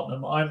I'm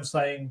Tottenham, I'm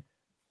saying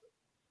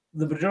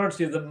the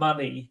majority of the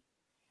money,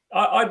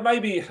 I'd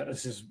maybe,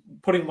 this is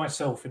putting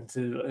myself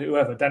into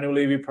whoever, Daniel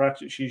Levy,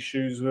 Paratici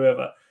shoes,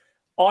 whoever,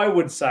 I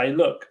would say,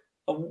 look,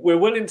 we're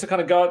willing to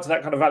kind of go up to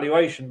that kind of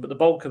valuation, but the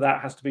bulk of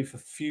that has to be for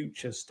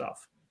future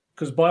stuff.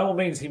 Because by all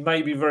means, he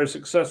may be very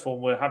successful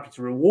and we're happy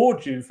to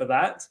reward you for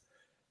that,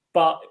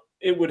 but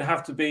it would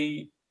have to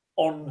be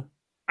on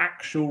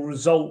actual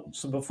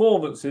results and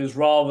performances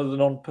rather than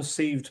on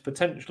perceived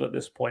potential at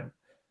this point.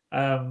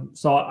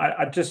 So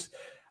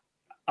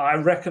I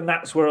reckon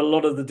that's where a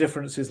lot of the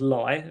differences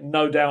lie.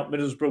 No doubt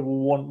Middlesbrough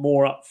will want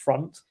more up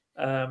front,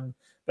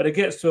 but it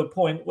gets to a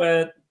point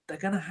where they're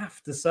going to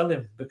have to sell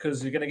him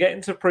because you're going to get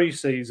into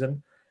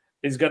pre-season.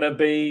 It's going to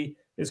be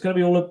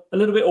all a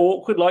little bit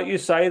awkward, like you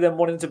say, them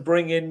wanting to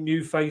bring in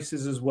new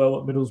faces as well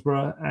at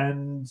Middlesbrough,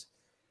 and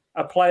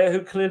a player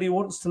who clearly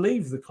wants to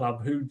leave the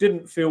club, who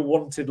didn't feel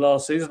wanted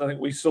last season. I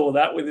think we saw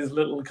that with his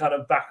little kind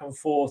of back and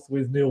forth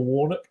with Neil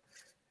Warnock.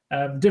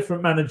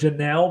 Different manager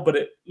now, but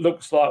it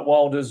looks like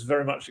Wilder's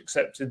very much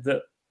accepted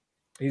that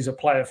he's a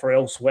player for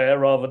elsewhere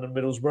rather than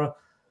Middlesbrough.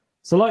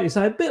 So like you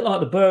say, a bit like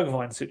the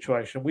Bergwijn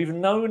situation, we've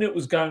known it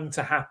was going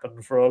to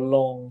happen for a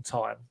long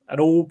time,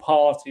 and all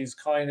parties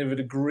kind of had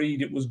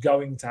agreed it was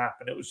going to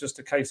happen. It was just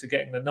a case of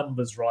getting the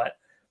numbers right.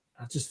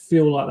 I just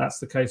feel like that's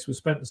the case with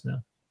Spence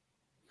now.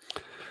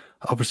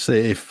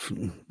 Obviously, if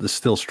they're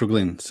still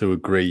struggling to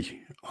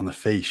agree on a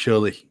fee,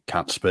 surely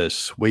can't Spurs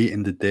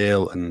sweeten the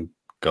deal and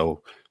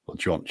go, well,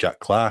 do you want Jack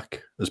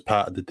Clark as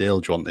part of the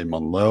deal? Do you want him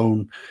on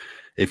loan?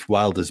 If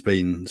Wilder's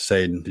been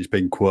saying he's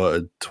been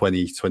quoted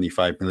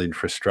 20-25 million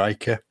for a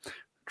striker,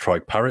 Troy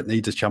Parrott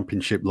needs a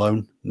Championship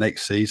loan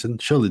next season.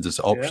 Surely there's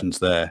options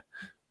there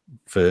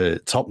for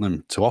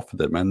Tottenham to offer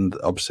them. And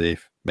obviously,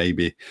 if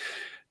maybe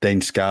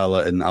Dane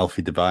Scarlett and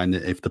Alfie Devine,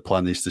 if the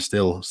plan is to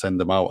still send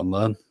them out on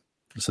loan,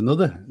 there's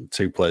another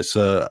two players.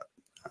 So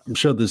I'm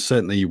sure there's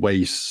certainly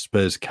ways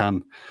Spurs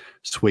can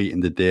sweeten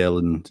the deal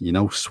and,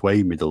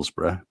 sway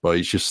Middlesbrough. But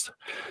it's just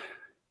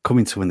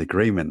coming to an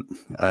agreement.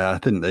 I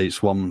think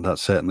it's one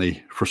that's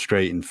certainly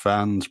frustrating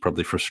fans,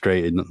 probably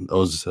frustrating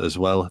us as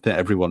well. I think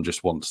everyone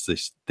just wants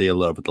this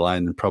deal over the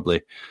line, and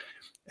probably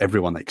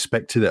everyone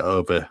expected it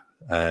over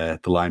the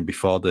line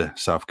before the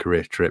South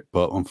Korea trip.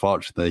 But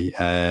unfortunately,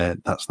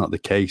 that's not the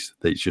case.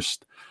 It's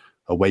just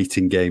a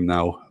waiting game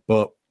now.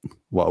 But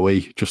what are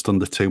we? Just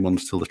under 2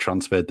 months till the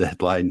transfer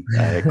deadline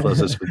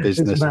closes for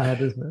business. It's mad,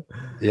 isn't it?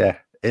 Yeah.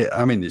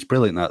 It's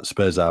brilliant that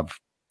Spurs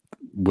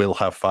will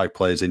have 5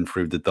 players in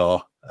through the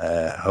door.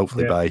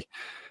 Hopefully by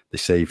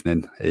this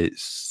evening.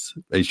 It's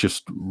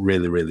just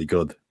really, really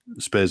good.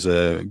 Spurs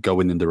are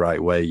going in the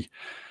right way.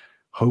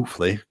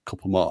 hopefully a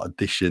couple more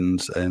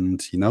additions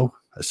and,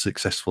 a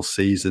successful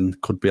season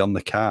could be on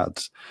the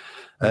cards.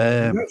 You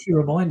actually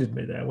reminded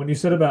me there when you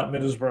said about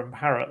Middlesbrough and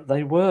Parrott.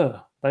 They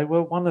were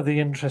one of the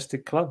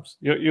interested clubs.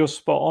 You're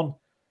spot on.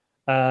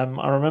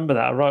 I remember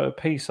that. I wrote a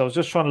piece. I was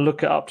just trying to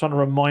look it up, trying to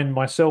remind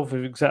myself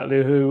of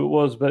exactly who it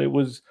was, but it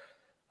was,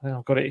 I think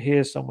I've got it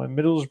here somewhere.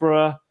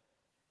 Middlesbrough,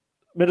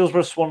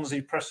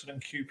 Swansea, Preston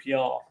and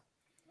QPR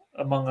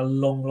among a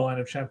long line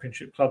of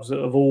Championship clubs that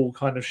have all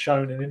kind of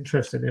shown an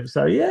interest in him.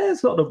 So, yeah,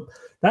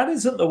 that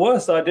isn't the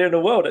worst idea in the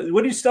world.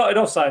 When you started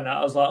off saying that,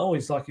 I was like, oh,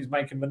 it's like he's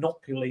making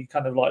monopoly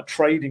kind of like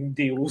trading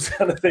deals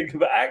kind of thing.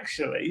 But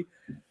actually,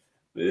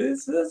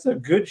 that's a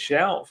good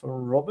shout from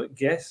Robert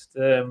Guest.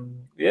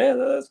 Yeah,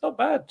 that's not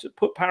bad. Just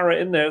put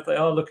Parrott in there if they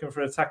are looking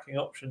for attacking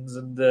options,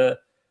 and it'd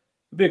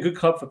be a good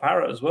club for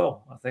Parrott as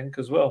well. I think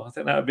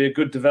that would be a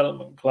good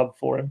development club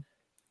for him.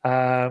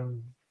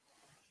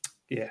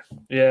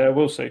 Yeah,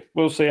 we'll see.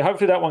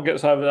 Hopefully that one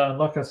gets over there. And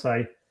like I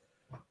say,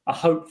 I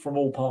hope from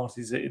all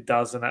parties that it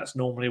does, and that's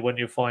normally when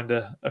you find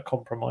a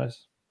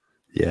compromise.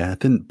 Yeah, I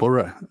think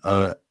Borough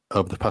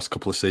over the past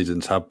couple of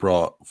seasons have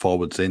brought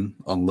forwards in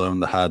on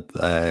loan. They had,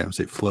 was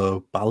it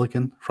Flo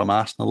Balogun from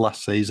Arsenal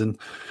last season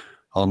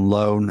on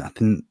loan? I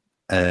think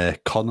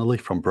Connolly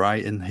from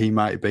Brighton, he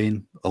might have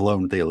been a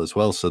loan deal as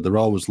well. So they're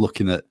always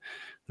looking at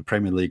the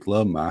Premier League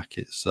loan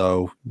market.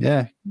 So,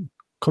 yeah,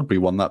 could be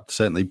one that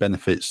certainly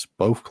benefits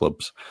both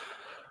clubs.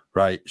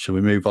 Right, shall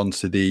we move on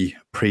to the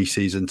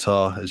pre-season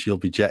tour as you'll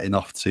be jetting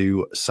off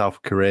to South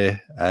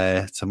Korea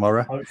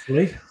tomorrow?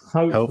 Hopefully.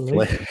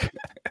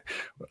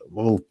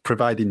 Well,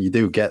 providing you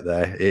do get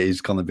there, it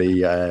is going to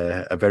be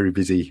a very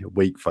busy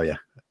week for you.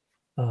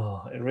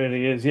 Oh, it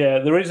really is. Yeah,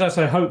 the reason I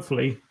say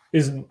hopefully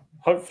isn't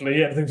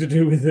hopefully anything to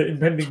do with the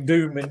impending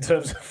doom in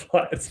terms of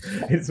flights.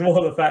 It's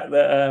more the fact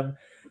that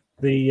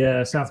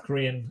the South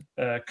Korean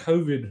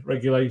COVID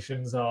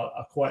regulations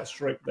are quite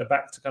strict. They're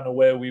back to kind of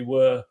where we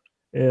were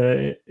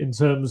in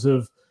terms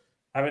of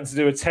having to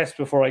do a test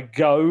before I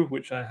go,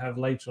 which I have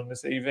later on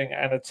this evening,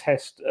 and a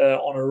test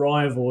on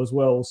arrival as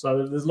well.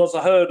 So there's lots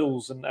of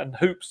hurdles and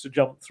hoops to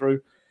jump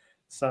through.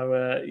 So,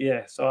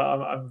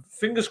 I'm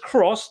fingers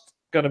crossed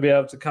going to be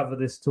able to cover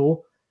this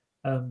tour.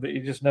 But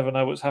you just never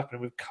know what's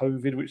happening with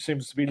COVID, which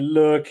seems to be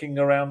lurking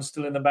around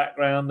still in the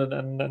background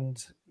and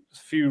a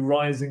few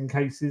rising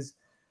cases.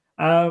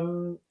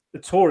 The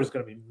tour is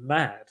going to be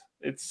mad.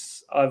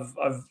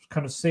 I've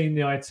kind of seen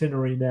the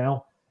itinerary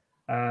now.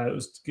 It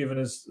was given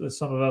as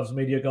some of us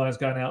media guys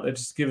going out there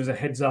just to give us a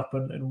heads up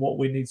and what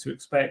we need to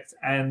expect.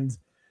 And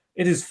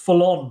it is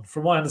full on.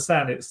 From what I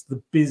understand, it's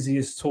the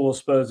busiest tour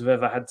Spurs have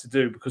ever had to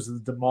do because of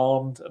the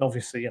demand. And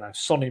obviously,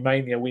 Sonny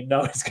Mania, we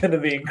know it's going to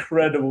be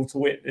incredible to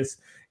witness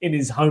in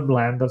his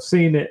homeland. I've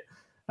seen it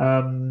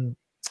in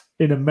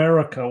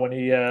America when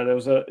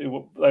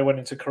they went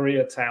into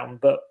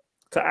Koreatown, but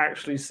to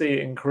actually see it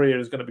in Korea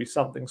is going to be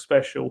something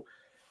special.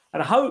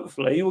 And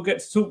hopefully we'll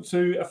get to talk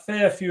to a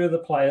fair few of the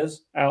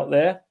players out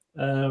there.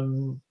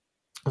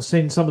 I've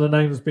seen some of the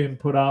names being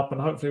put up, and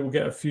hopefully we'll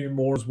get a few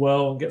more as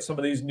well and get some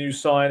of these new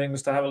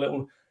signings to have a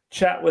little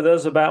chat with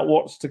us about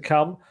what's to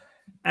come.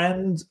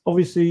 And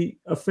obviously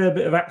a fair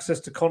bit of access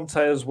to Conte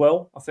as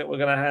well. I think we're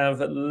going to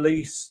have at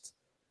least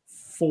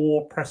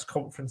 4 press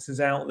conferences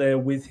out there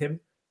with him.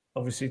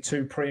 Obviously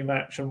 2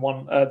 pre-match and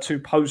 2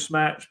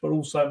 post-match, but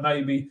also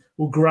maybe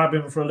we'll grab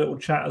him for a little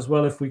chat as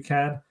well if we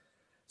can.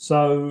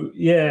 So,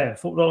 yeah,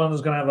 Football London's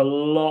going to have a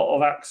lot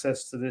of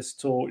access to this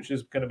tour, which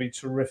is going to be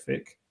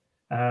terrific.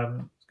 It's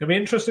going to be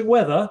interesting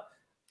weather.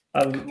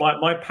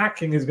 My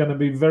packing is going to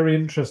be very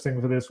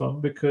interesting for this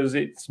one because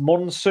it's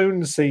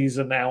monsoon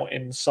season out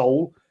in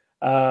Seoul.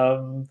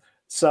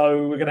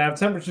 So we're going to have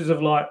temperatures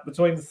of like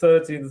between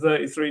 30 and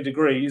 33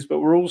 degrees, but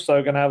we're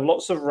also going to have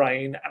lots of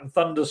rain and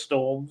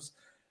thunderstorms.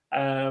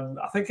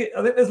 I think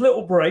there's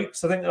little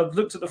breaks. I think I've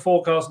looked at the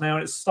forecast now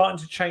and it's starting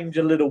to change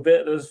a little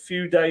bit. There's a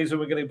few days when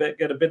we're going to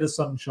get a bit of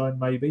sunshine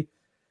maybe.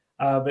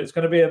 But it's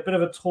going to be a bit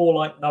of a tour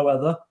like no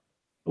other.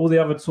 All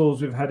the other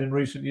tours we've had in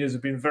recent years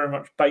have been very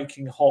much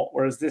baking hot,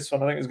 whereas this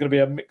one I think is going to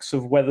be a mix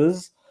of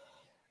weathers.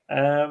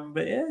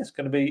 But yeah, it's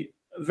going to be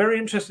very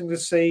interesting to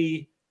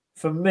see,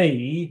 for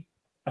me,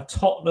 a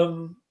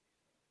Tottenham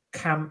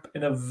camp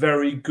in a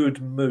very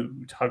good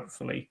mood,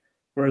 hopefully.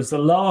 Whereas the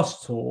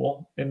last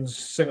tour in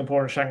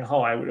Singapore and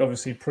Shanghai, which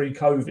obviously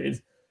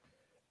pre-COVID,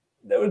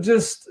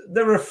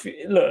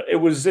 it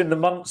was in the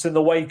months in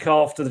the wake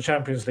after the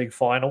Champions League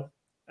final.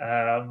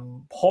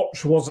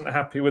 Poch wasn't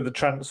happy with the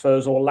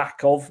transfers or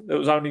lack of. It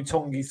was only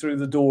Tongi through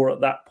the door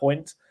at that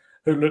point,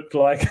 who looked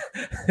like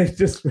he'd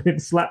just been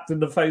slapped in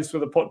the face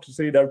with a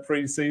Pochettino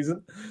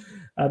pre-season.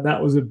 And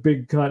that was a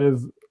big kind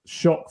of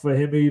shock for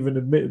him. He even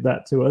admitted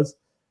that to us.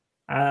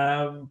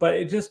 But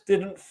it just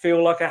didn't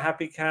feel like a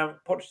happy camp.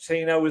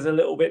 Pochettino was a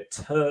little bit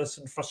terse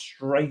and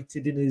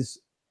frustrated in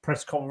his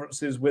press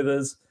conferences with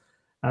us.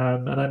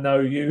 And I know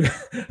you,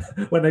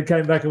 when they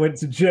came back and went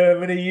to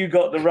Germany, you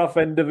got the rough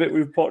end of it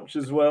with Poch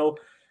as well.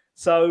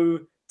 So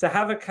to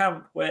have a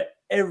camp where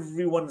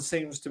everyone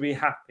seems to be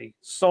happy.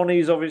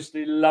 Sonny's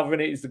obviously loving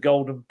it. He's the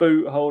golden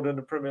boot holder in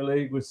the Premier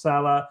League with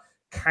Salah.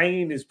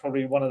 Kane is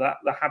probably one of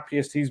the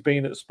happiest he's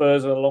been at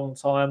Spurs in a long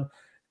time.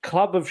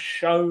 Club have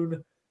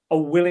shown a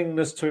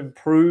willingness to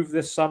improve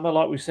this summer.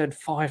 Like we said,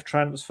 5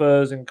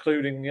 transfers,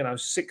 including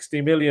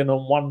 60 million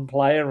on one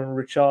player and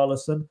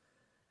Richarlison.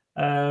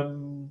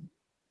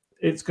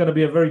 It's going to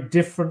be a very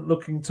different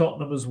looking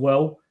Tottenham as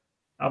well.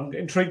 I'm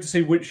intrigued to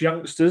see which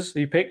youngsters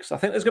he picks. I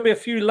think there's going to be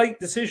a few late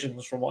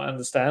decisions, from what I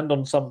understand,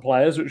 on some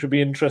players, which will be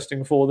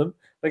interesting for them.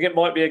 I think it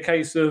might be a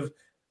case of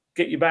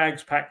get your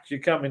bags packed, you're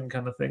coming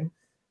kind of thing.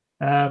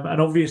 And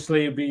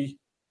obviously,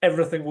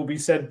 everything will be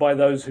said by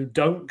those who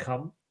don't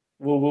come.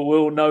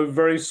 We'll know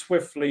very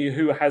swiftly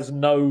who has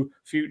no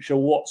future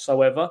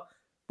whatsoever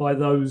by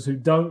those who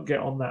don't get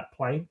on that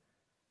plane.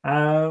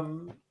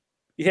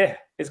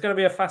 It's going to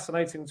be a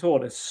fascinating tour.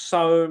 There's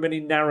so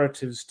many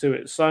narratives to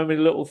it, so many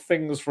little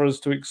things for us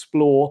to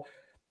explore,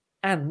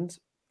 and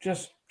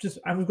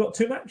and we've got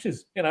 2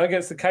 matches,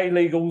 against the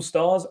K-League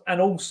All-Stars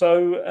and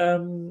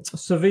also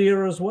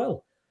Sevilla as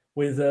well,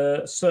 with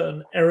a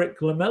certain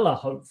Eric Lamela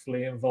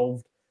hopefully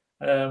involved.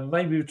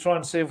 Maybe we'll try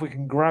and see if we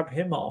can grab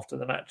him after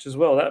the match as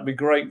well. That'd be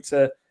great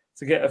to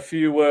get a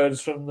few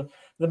words from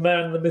the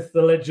man, the myth,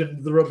 the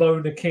legend, the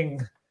Rabona King,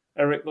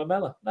 Eric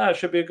Lamela. No, it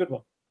should be a good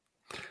one.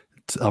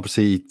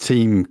 Obviously,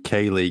 Team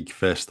K-League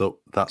first up,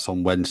 that's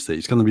on Wednesday.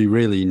 It's going to be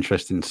really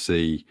interesting to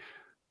see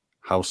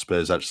how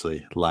Spurs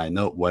actually line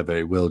up, whether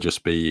it will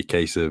just be a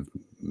case of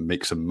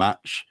mix and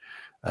match,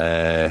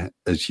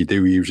 as you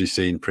do usually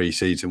see in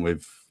pre-season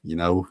with,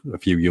 a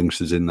few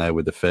youngsters in there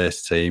with the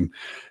first team.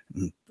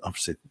 And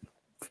obviously,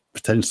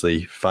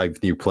 potentially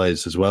 5 new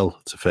players as well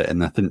to fit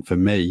in. I think for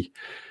me,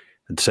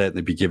 I'd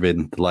certainly be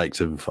giving the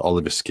likes of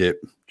Oliver Skipp,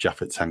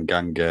 Japhet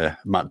Tanganga,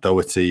 Matt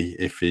Doherty,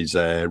 if he's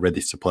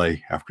ready to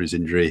play after his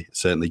injury,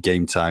 certainly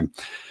game time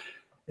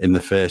in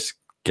the first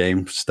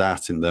game,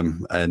 starting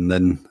them. And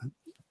then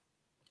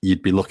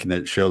you'd be looking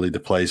at surely the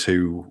players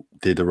who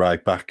did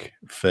arrive back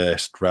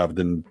first rather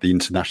than the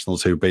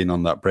internationals who've been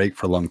on that break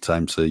for a long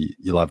time. So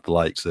you'll have the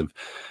likes of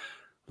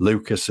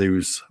Lucas,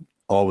 who's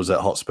always at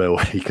Hotspur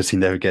because he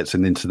never gets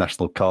an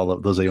international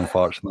call-up, does he,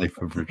 unfortunately,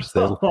 for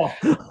Brazil?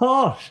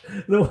 Harsh,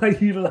 the way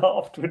you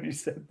laughed when you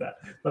said that.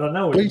 But I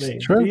know what you mean.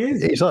 True.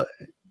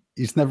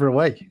 He's never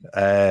away.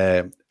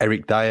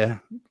 Eric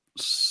Dyer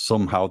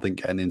somehow didn't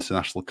get an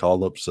international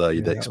call-up, so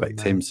you'd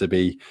expect him to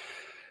be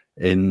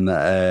in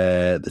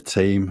the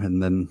team.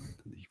 And then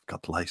you've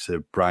got the likes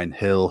of Brian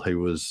Hill, who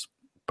was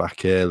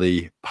back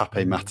early,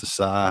 Pape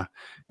Matar,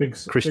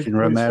 Christian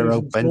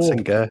Romero,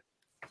 Bensinger.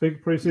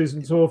 Big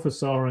pre-season tour for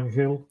Sarr and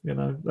Hill.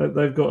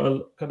 They've got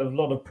a kind of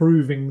lot of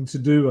proving to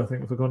do, I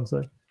think, for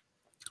Conte.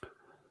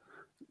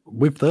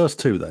 With those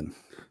 2 then,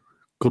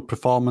 good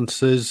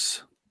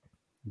performances,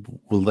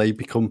 will they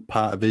become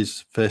part of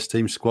his first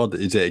team squad?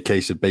 Is it a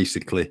case of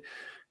basically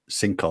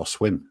sink or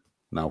swim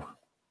now?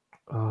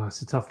 Oh,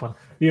 it's a tough one.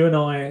 You and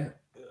I,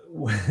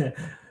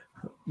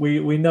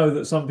 we know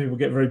that some people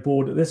get very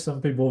bored at this. Some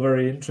people are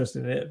very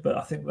interested in it. But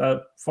I think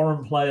that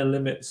foreign player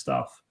limit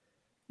stuff,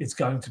 it's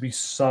going to be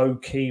so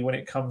key when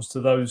it comes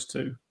to those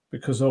 2,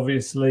 because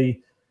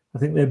obviously I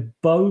think they're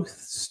both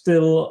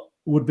still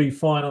would be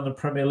fine on the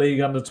Premier League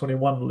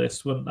under-21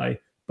 list, wouldn't they?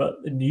 But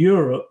in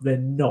Europe, they're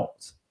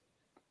not.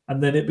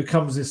 And then it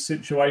becomes this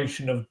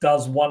situation of,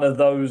 does one of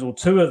those or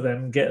 2 of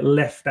them get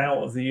left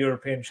out of the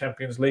European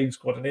Champions League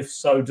squad? And if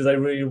so, do they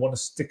really want to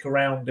stick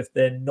around if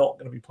they're not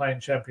going to be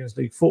playing Champions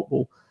League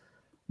football?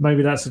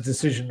 Maybe that's a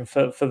decision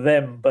for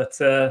them. But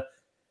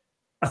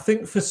I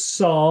think for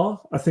Sarr,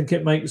 I think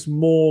it makes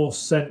more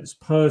sense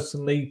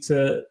personally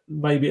to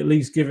maybe at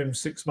least give him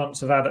 6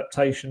 months of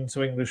adaptation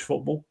to English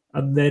football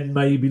and then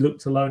maybe look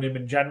to loan him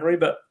in January.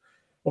 But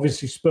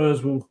obviously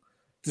Spurs will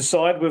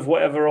decide with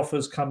whatever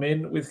offers come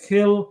in. With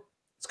Hill,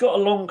 it's got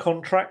a long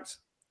contract.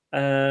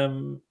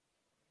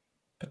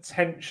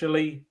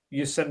 Potentially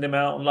you send him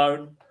out on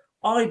loan.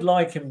 I'd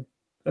like him,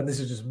 and this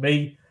is just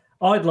me,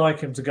 I'd like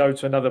him to go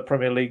to another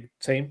Premier League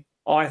team.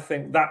 I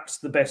think that's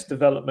the best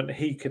development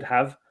he could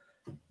have.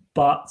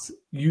 But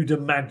you'd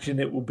imagine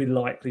it will be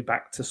likely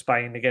back to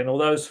Spain again.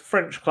 Although those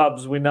French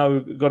clubs, we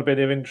know, got a bit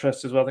of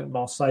interest as well. I think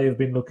Marseille have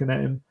been looking at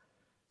him.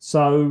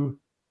 So,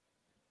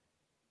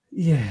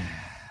 yeah,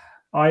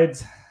 I'd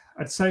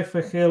say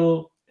for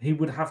Hill, he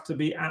would have to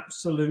be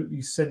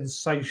absolutely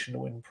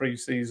sensational in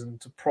pre-season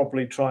to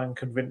probably try and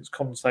convince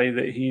Conte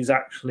that he's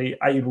actually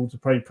able to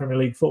play Premier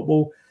League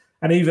football.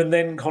 And even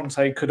then,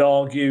 Conte could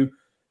argue,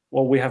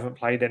 well, we haven't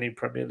played any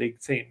Premier League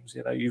teams.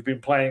 You've been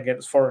playing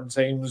against foreign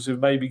teams who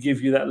maybe give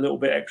you that little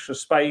bit extra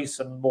space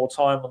and more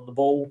time on the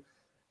ball.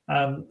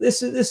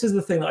 This is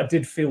the thing that I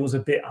did feel was a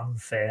bit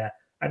unfair.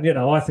 And,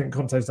 I think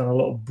Conte's done a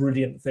lot of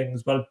brilliant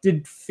things, but I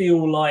did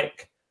feel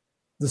like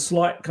the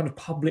slight kind of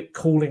public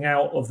calling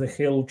out of the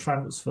Hill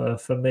transfer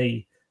for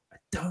me, I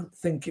don't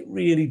think it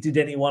really did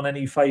anyone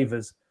any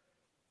favours.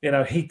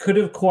 He could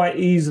have quite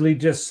easily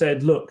just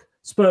said, look,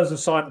 Spurs have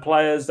signed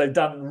players. They've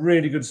done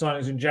really good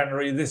signings in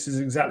January. This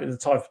is exactly the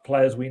type of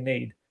players we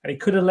need. And he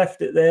could have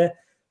left it there,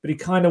 but he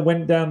kind of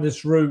went down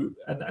this route.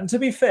 And to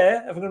be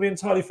fair, if I'm going to be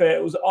entirely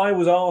fair, I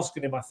was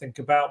asking him, I think,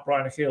 about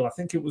Brian Hill. I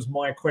think it was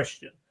my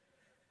question.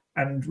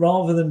 And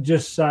rather than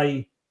just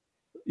say,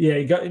 yeah,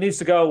 he needs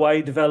to go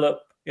away,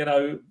 develop,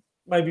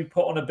 maybe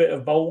put on a bit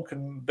of bulk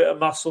and a bit of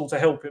muscle to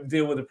help him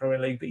deal with the Premier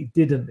League, but he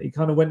didn't. He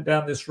kind of went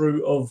down this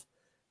route of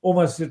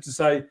almost to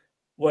say,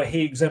 well,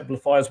 he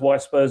exemplifies why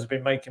Spurs have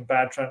been making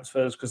bad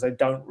transfers because they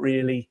don't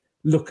really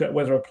look at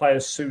whether a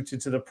player's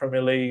suited to the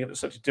Premier League and it's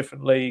such a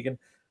different league. And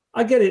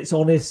I get it's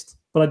honest,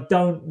 but I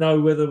don't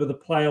know whether with the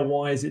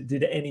player-wise it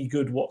did any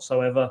good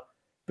whatsoever,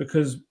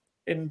 because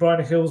in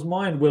Brian Hill's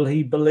mind, will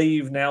he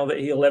believe now that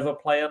he'll ever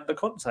play under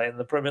Conte in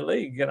the Premier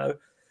League?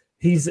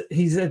 He's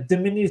a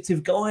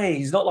diminutive guy.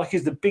 He's not like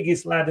he's the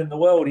biggest lad in the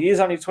world. He is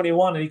only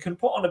 21 and he can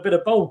put on a bit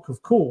of bulk,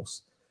 of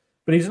course,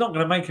 but he's not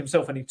going to make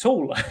himself any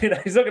taller.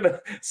 He's not going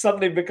to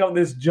suddenly become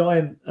this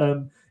giant.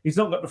 He's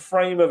not got the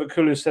frame of a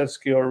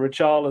Kulusevski or a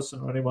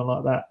Richarlison or anyone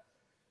like that.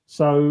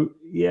 So,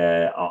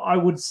 yeah, I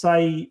would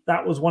say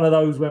that was one of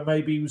those where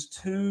maybe he was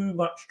too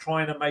much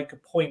trying to make a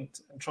point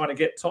and trying to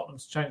get Tottenham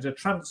to change their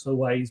transfer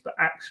ways, but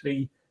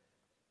actually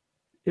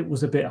it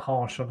was a bit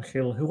harsh on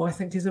Hill, who I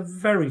think is a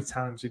very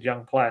talented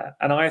young player.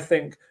 And I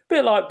think, a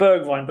bit like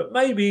Bergwijn, but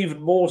maybe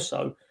even more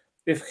so,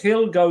 if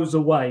Hill goes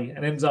away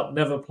and ends up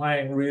never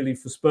playing really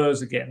for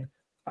Spurs again,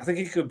 I think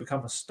he could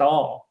become a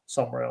star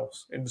somewhere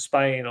else in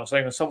Spain or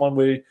something, or someone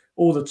where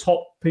all the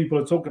top people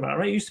are talking about.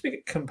 Right? He used to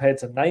be compared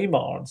to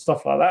Neymar and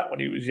stuff like that when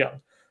he was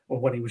young. Well,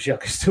 when he was young,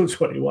 he's still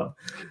 21.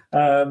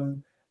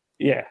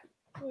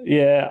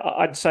 Yeah,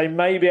 I'd say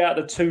maybe out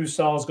of the two,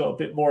 Sarr's got a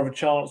bit more of a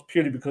chance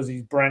purely because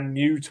he's brand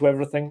new to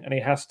everything and he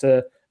has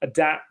to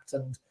adapt.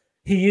 And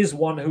he is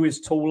one who is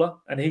taller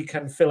and he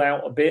can fill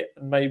out a bit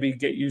and maybe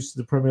get used to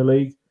the Premier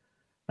League,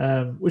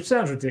 which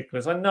sounds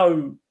ridiculous. I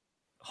know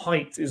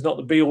height is not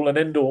the be-all and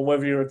end-all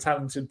whether you're a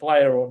talented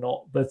player or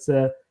not, but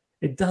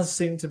it does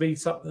seem to be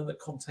something that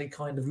Conte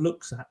kind of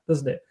looks at,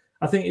 doesn't it?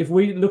 I think if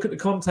we look at the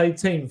Conte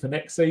team for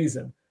next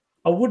season,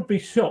 I would be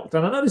shocked,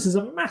 and I know this is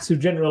a massive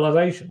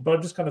generalisation, but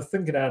I'm just kind of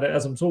thinking about it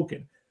as I'm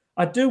talking.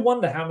 I do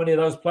wonder how many of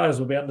those players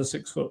will be under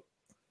 6 foot.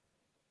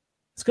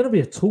 It's going to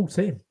be a tall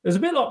team. It's a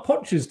bit like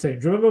Poch's team.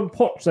 Do you remember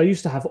Poch? They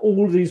used to have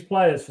all of these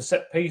players for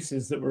set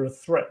pieces that were a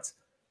threat.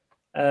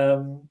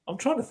 I'm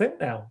trying to think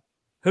now.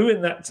 Who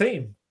in that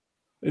team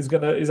is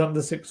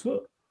under 6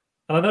 foot?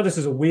 And I know this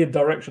is a weird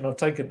direction I've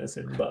taken this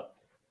in, but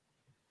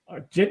I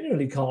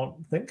genuinely can't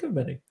think of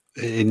many.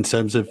 In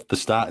terms of the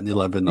starting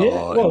 11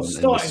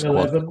 starting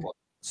 11.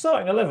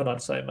 Starting 11, I'd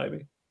say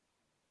maybe.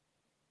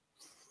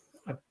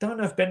 I don't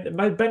know if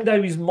Ben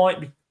Davies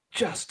might be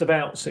just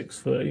about 6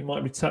 foot. He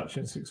might be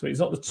touching 6 foot. He's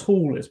not the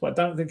tallest, but I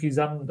don't think he's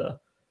under.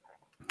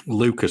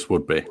 Lucas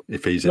would be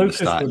if he's in the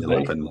starting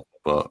 11,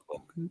 but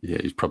yeah,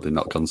 he's probably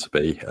not going to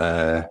be.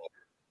 But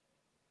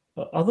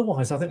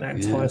otherwise, I think that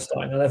entire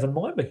starting 11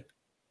 might be.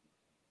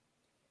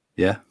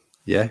 Yeah,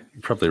 you're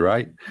probably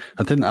right.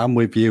 I think I'm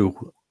with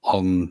you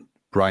on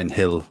Brian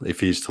Hill if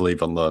he's to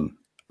leave on loan.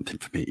 I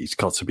think for me, he's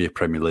got to be a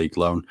Premier League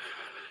loan.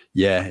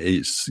 Yeah,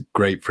 it's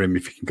great for him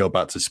if he can go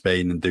back to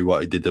Spain and do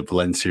what he did at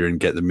Valencia and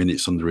get the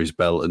minutes under his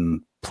belt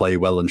and play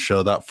well and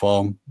show that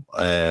form.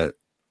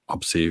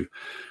 Obviously,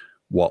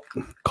 what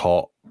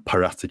caught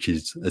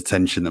Paratic's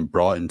attention and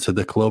brought him to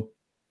the club.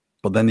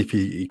 But then if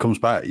he comes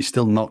back, he's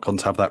still not going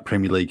to have that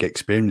Premier League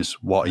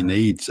experience, what he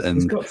needs. And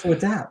he's got to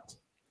adapt.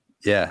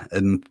 Yeah,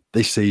 and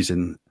this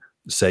season,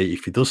 say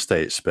if he does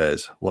stay at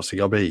Spurs, what's he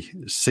going to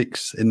be?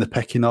 6 in the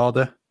pecking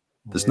order?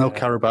 There's no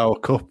Carabao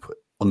Cup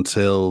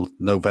until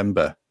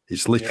November.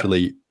 It's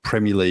literally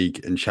Premier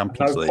League and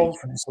Champions League. No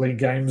Conference League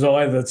games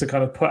either to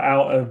kind of put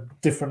out a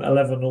different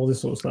 11, all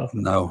this sort of stuff.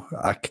 No,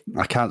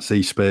 I can't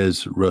see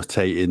Spurs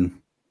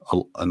rotating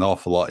an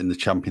awful lot in the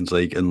Champions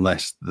League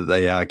unless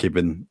they are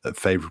given a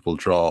favourable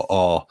draw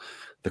or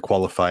they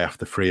qualify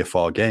after 3 or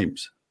 4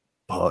 games.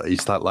 But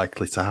is that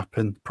likely to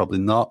happen? Probably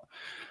not.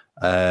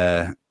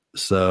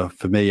 So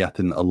for me, I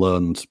think a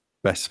loan's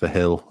best for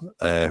Hill,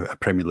 a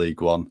Premier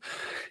League one.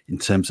 In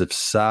terms of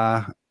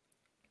Sarr,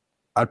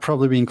 I'd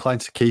probably be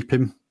inclined to keep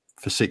him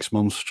for 6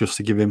 months just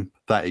to give him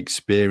that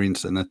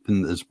experience. And I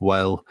think as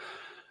well,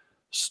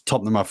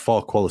 Tottenham have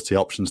 4 quality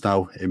options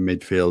now in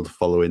midfield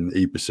following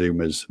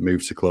Ibisuma's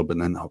move to club.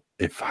 And then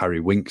if Harry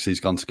Winks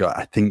is going to go,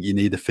 I think you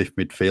need a 5th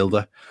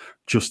midfielder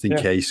just in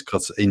case,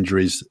 because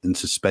injuries and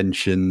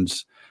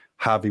suspensions.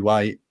 Harvey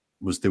White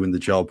was doing the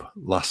job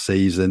last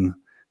season.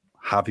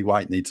 Harvey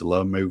White needs a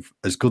loan move.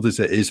 As good as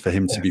it is for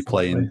him to be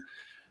playing,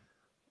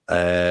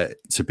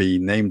 to be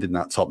named in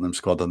that Tottenham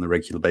squad on a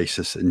regular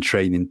basis and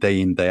training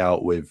day in, day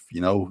out with,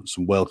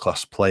 some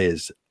world-class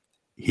players,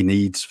 he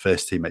needs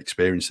first-team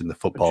experience in the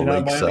Football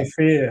League.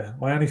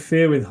 My only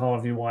fear with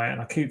Harvey White,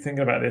 and I keep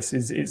thinking about this,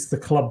 is it's the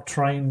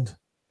club-trained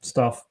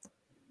stuff.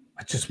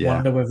 I just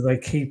wonder whether they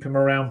keep him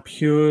around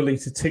purely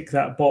to tick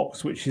that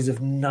box, which is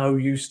of no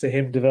use to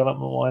him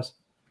development-wise.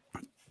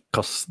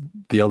 Because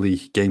the only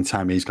game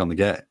time he's going to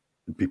get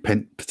would be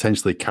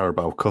potentially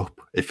Carabao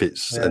Cup. If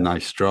it's a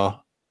nice draw,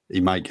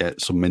 he might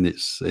get some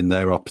minutes in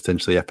there, or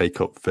potentially FA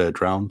Cup 3rd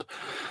round.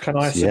 Can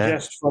I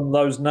suggest from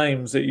those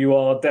names that you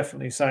are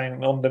definitely saying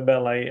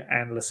Ndombele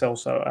and Lo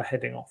Celso are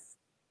heading off?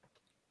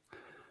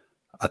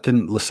 I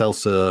think Lo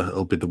Celso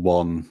will be the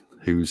one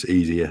who's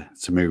easier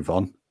to move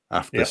on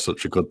after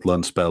such a good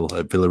loan spell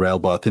at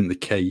Villarreal. But I think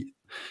the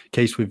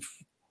case with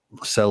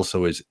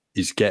Celso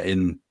is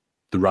getting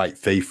the right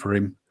fee for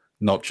him,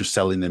 not just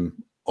selling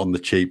him on the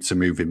cheap to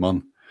move him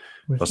on.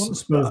 It's one of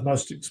Spurs'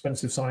 most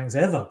expensive signings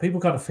ever.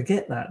 People kind of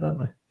forget that, don't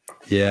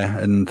they? Yeah,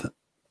 and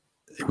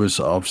it was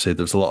obviously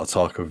there was a lot of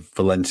talk of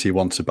Valencia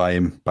want to buy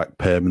him back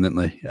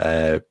permanently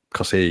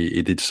because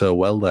he did so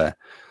well there.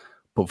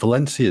 But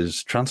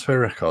Valencia's transfer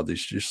record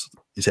is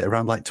it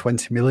around like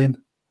 20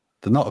 million?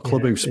 They're not a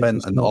club who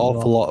spent an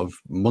awful lot of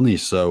money,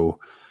 so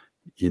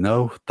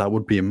that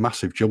would be a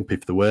massive jump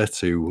if they were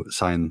to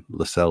sign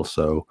Lascelles.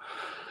 So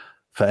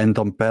for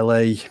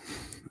Ndombele,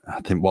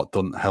 I think what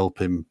doesn't help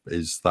him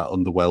is that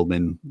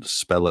underwhelming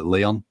spell at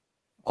Lyon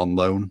on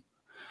loan.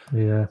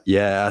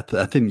 Yeah,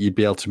 I think you'd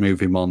be able to move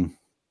him on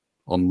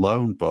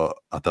loan, but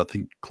I don't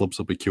think clubs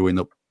will be queuing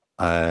up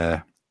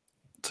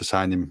to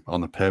sign him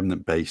on a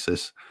permanent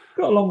basis.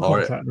 Got a long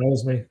contract now,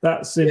 hasn't he?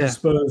 That's in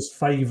Spurs'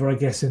 favour, I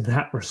guess, in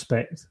that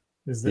respect.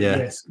 Is that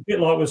yes, a bit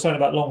like we were saying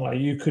about Longley,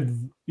 you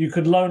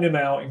could loan him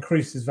out,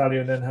 increase his value,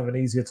 and then have an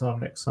easier time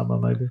next summer,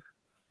 maybe.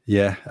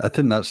 Yeah, I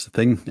think that's the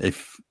thing.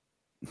 If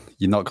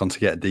you're not going to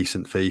get a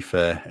decent fee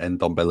for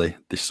Ndombele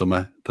this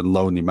summer, then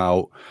loan him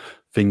out.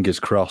 Fingers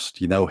crossed,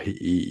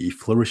 he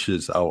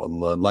flourishes out on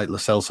loan like Lo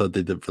Celso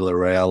did at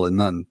Villarreal, and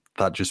then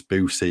that just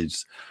boosts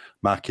his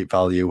market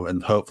value,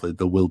 and hopefully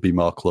there will be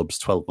more clubs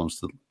 12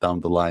 months down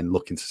the line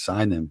looking to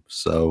sign him.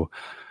 So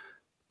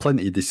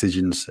plenty of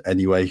decisions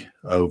anyway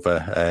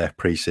over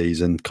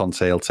pre-season.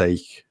 Conte will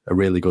take a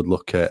really good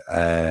look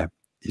at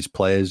his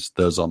players.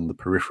 Those on the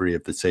periphery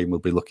of the team will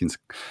be looking to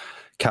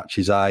catch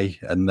his eye,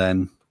 and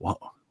then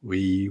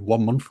we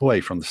 1 month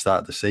away from the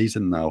start of the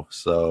season now,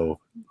 so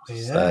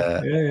we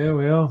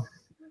are.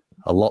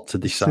 A lot to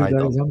decide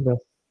on.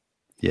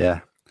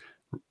 Yeah,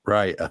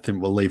 right. I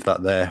think we'll leave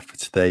that there for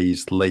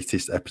today's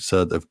latest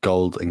episode of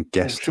Gold and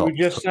Guest. Should we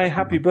just say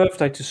happy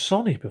birthday to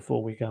Sonny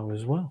before we go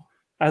as well?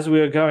 As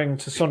we are going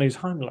to Sonny's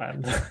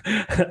homeland,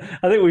 I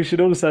think we should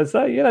also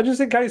say,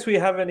 just in case we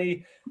have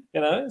any,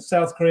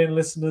 South Korean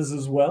listeners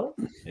as well.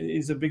 It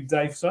is a big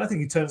day for Sonny. I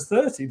think he turns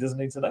 30, doesn't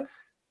he, today?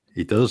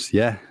 He does,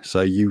 yeah.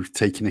 So you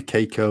taking a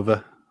cake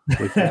over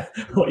with him?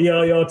 What,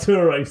 Yaya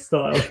Toure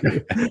style?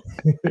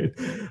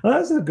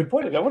 That's a good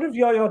point. I wonder if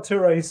Yaya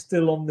Toure is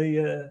still on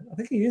the... I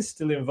think he is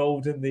still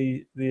involved in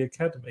the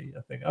academy,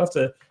 I think.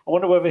 I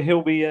wonder whether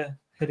he'll be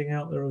heading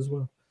out there as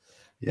well.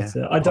 Yeah,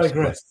 but, I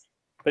digress.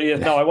 But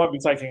no, I won't be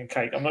taking a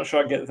cake. I'm not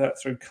sure I get that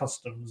through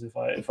customs if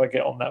I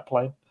get on that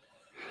plane.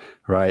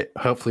 Right.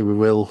 Hopefully we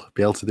will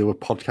be able to do a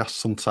podcast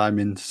sometime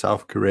in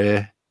South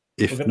Korea.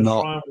 If We're going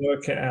not, to try and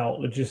work it out,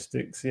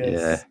 logistics, yes.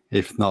 Yeah,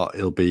 if not,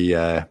 it'll be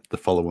the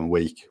following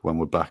week when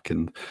we're back,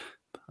 and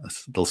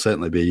there'll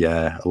certainly be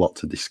a lot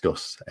to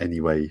discuss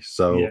anyway.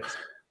 So,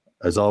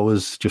 as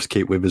always, just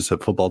keep with us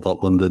at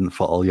football.london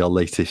for all your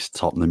latest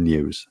Tottenham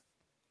news.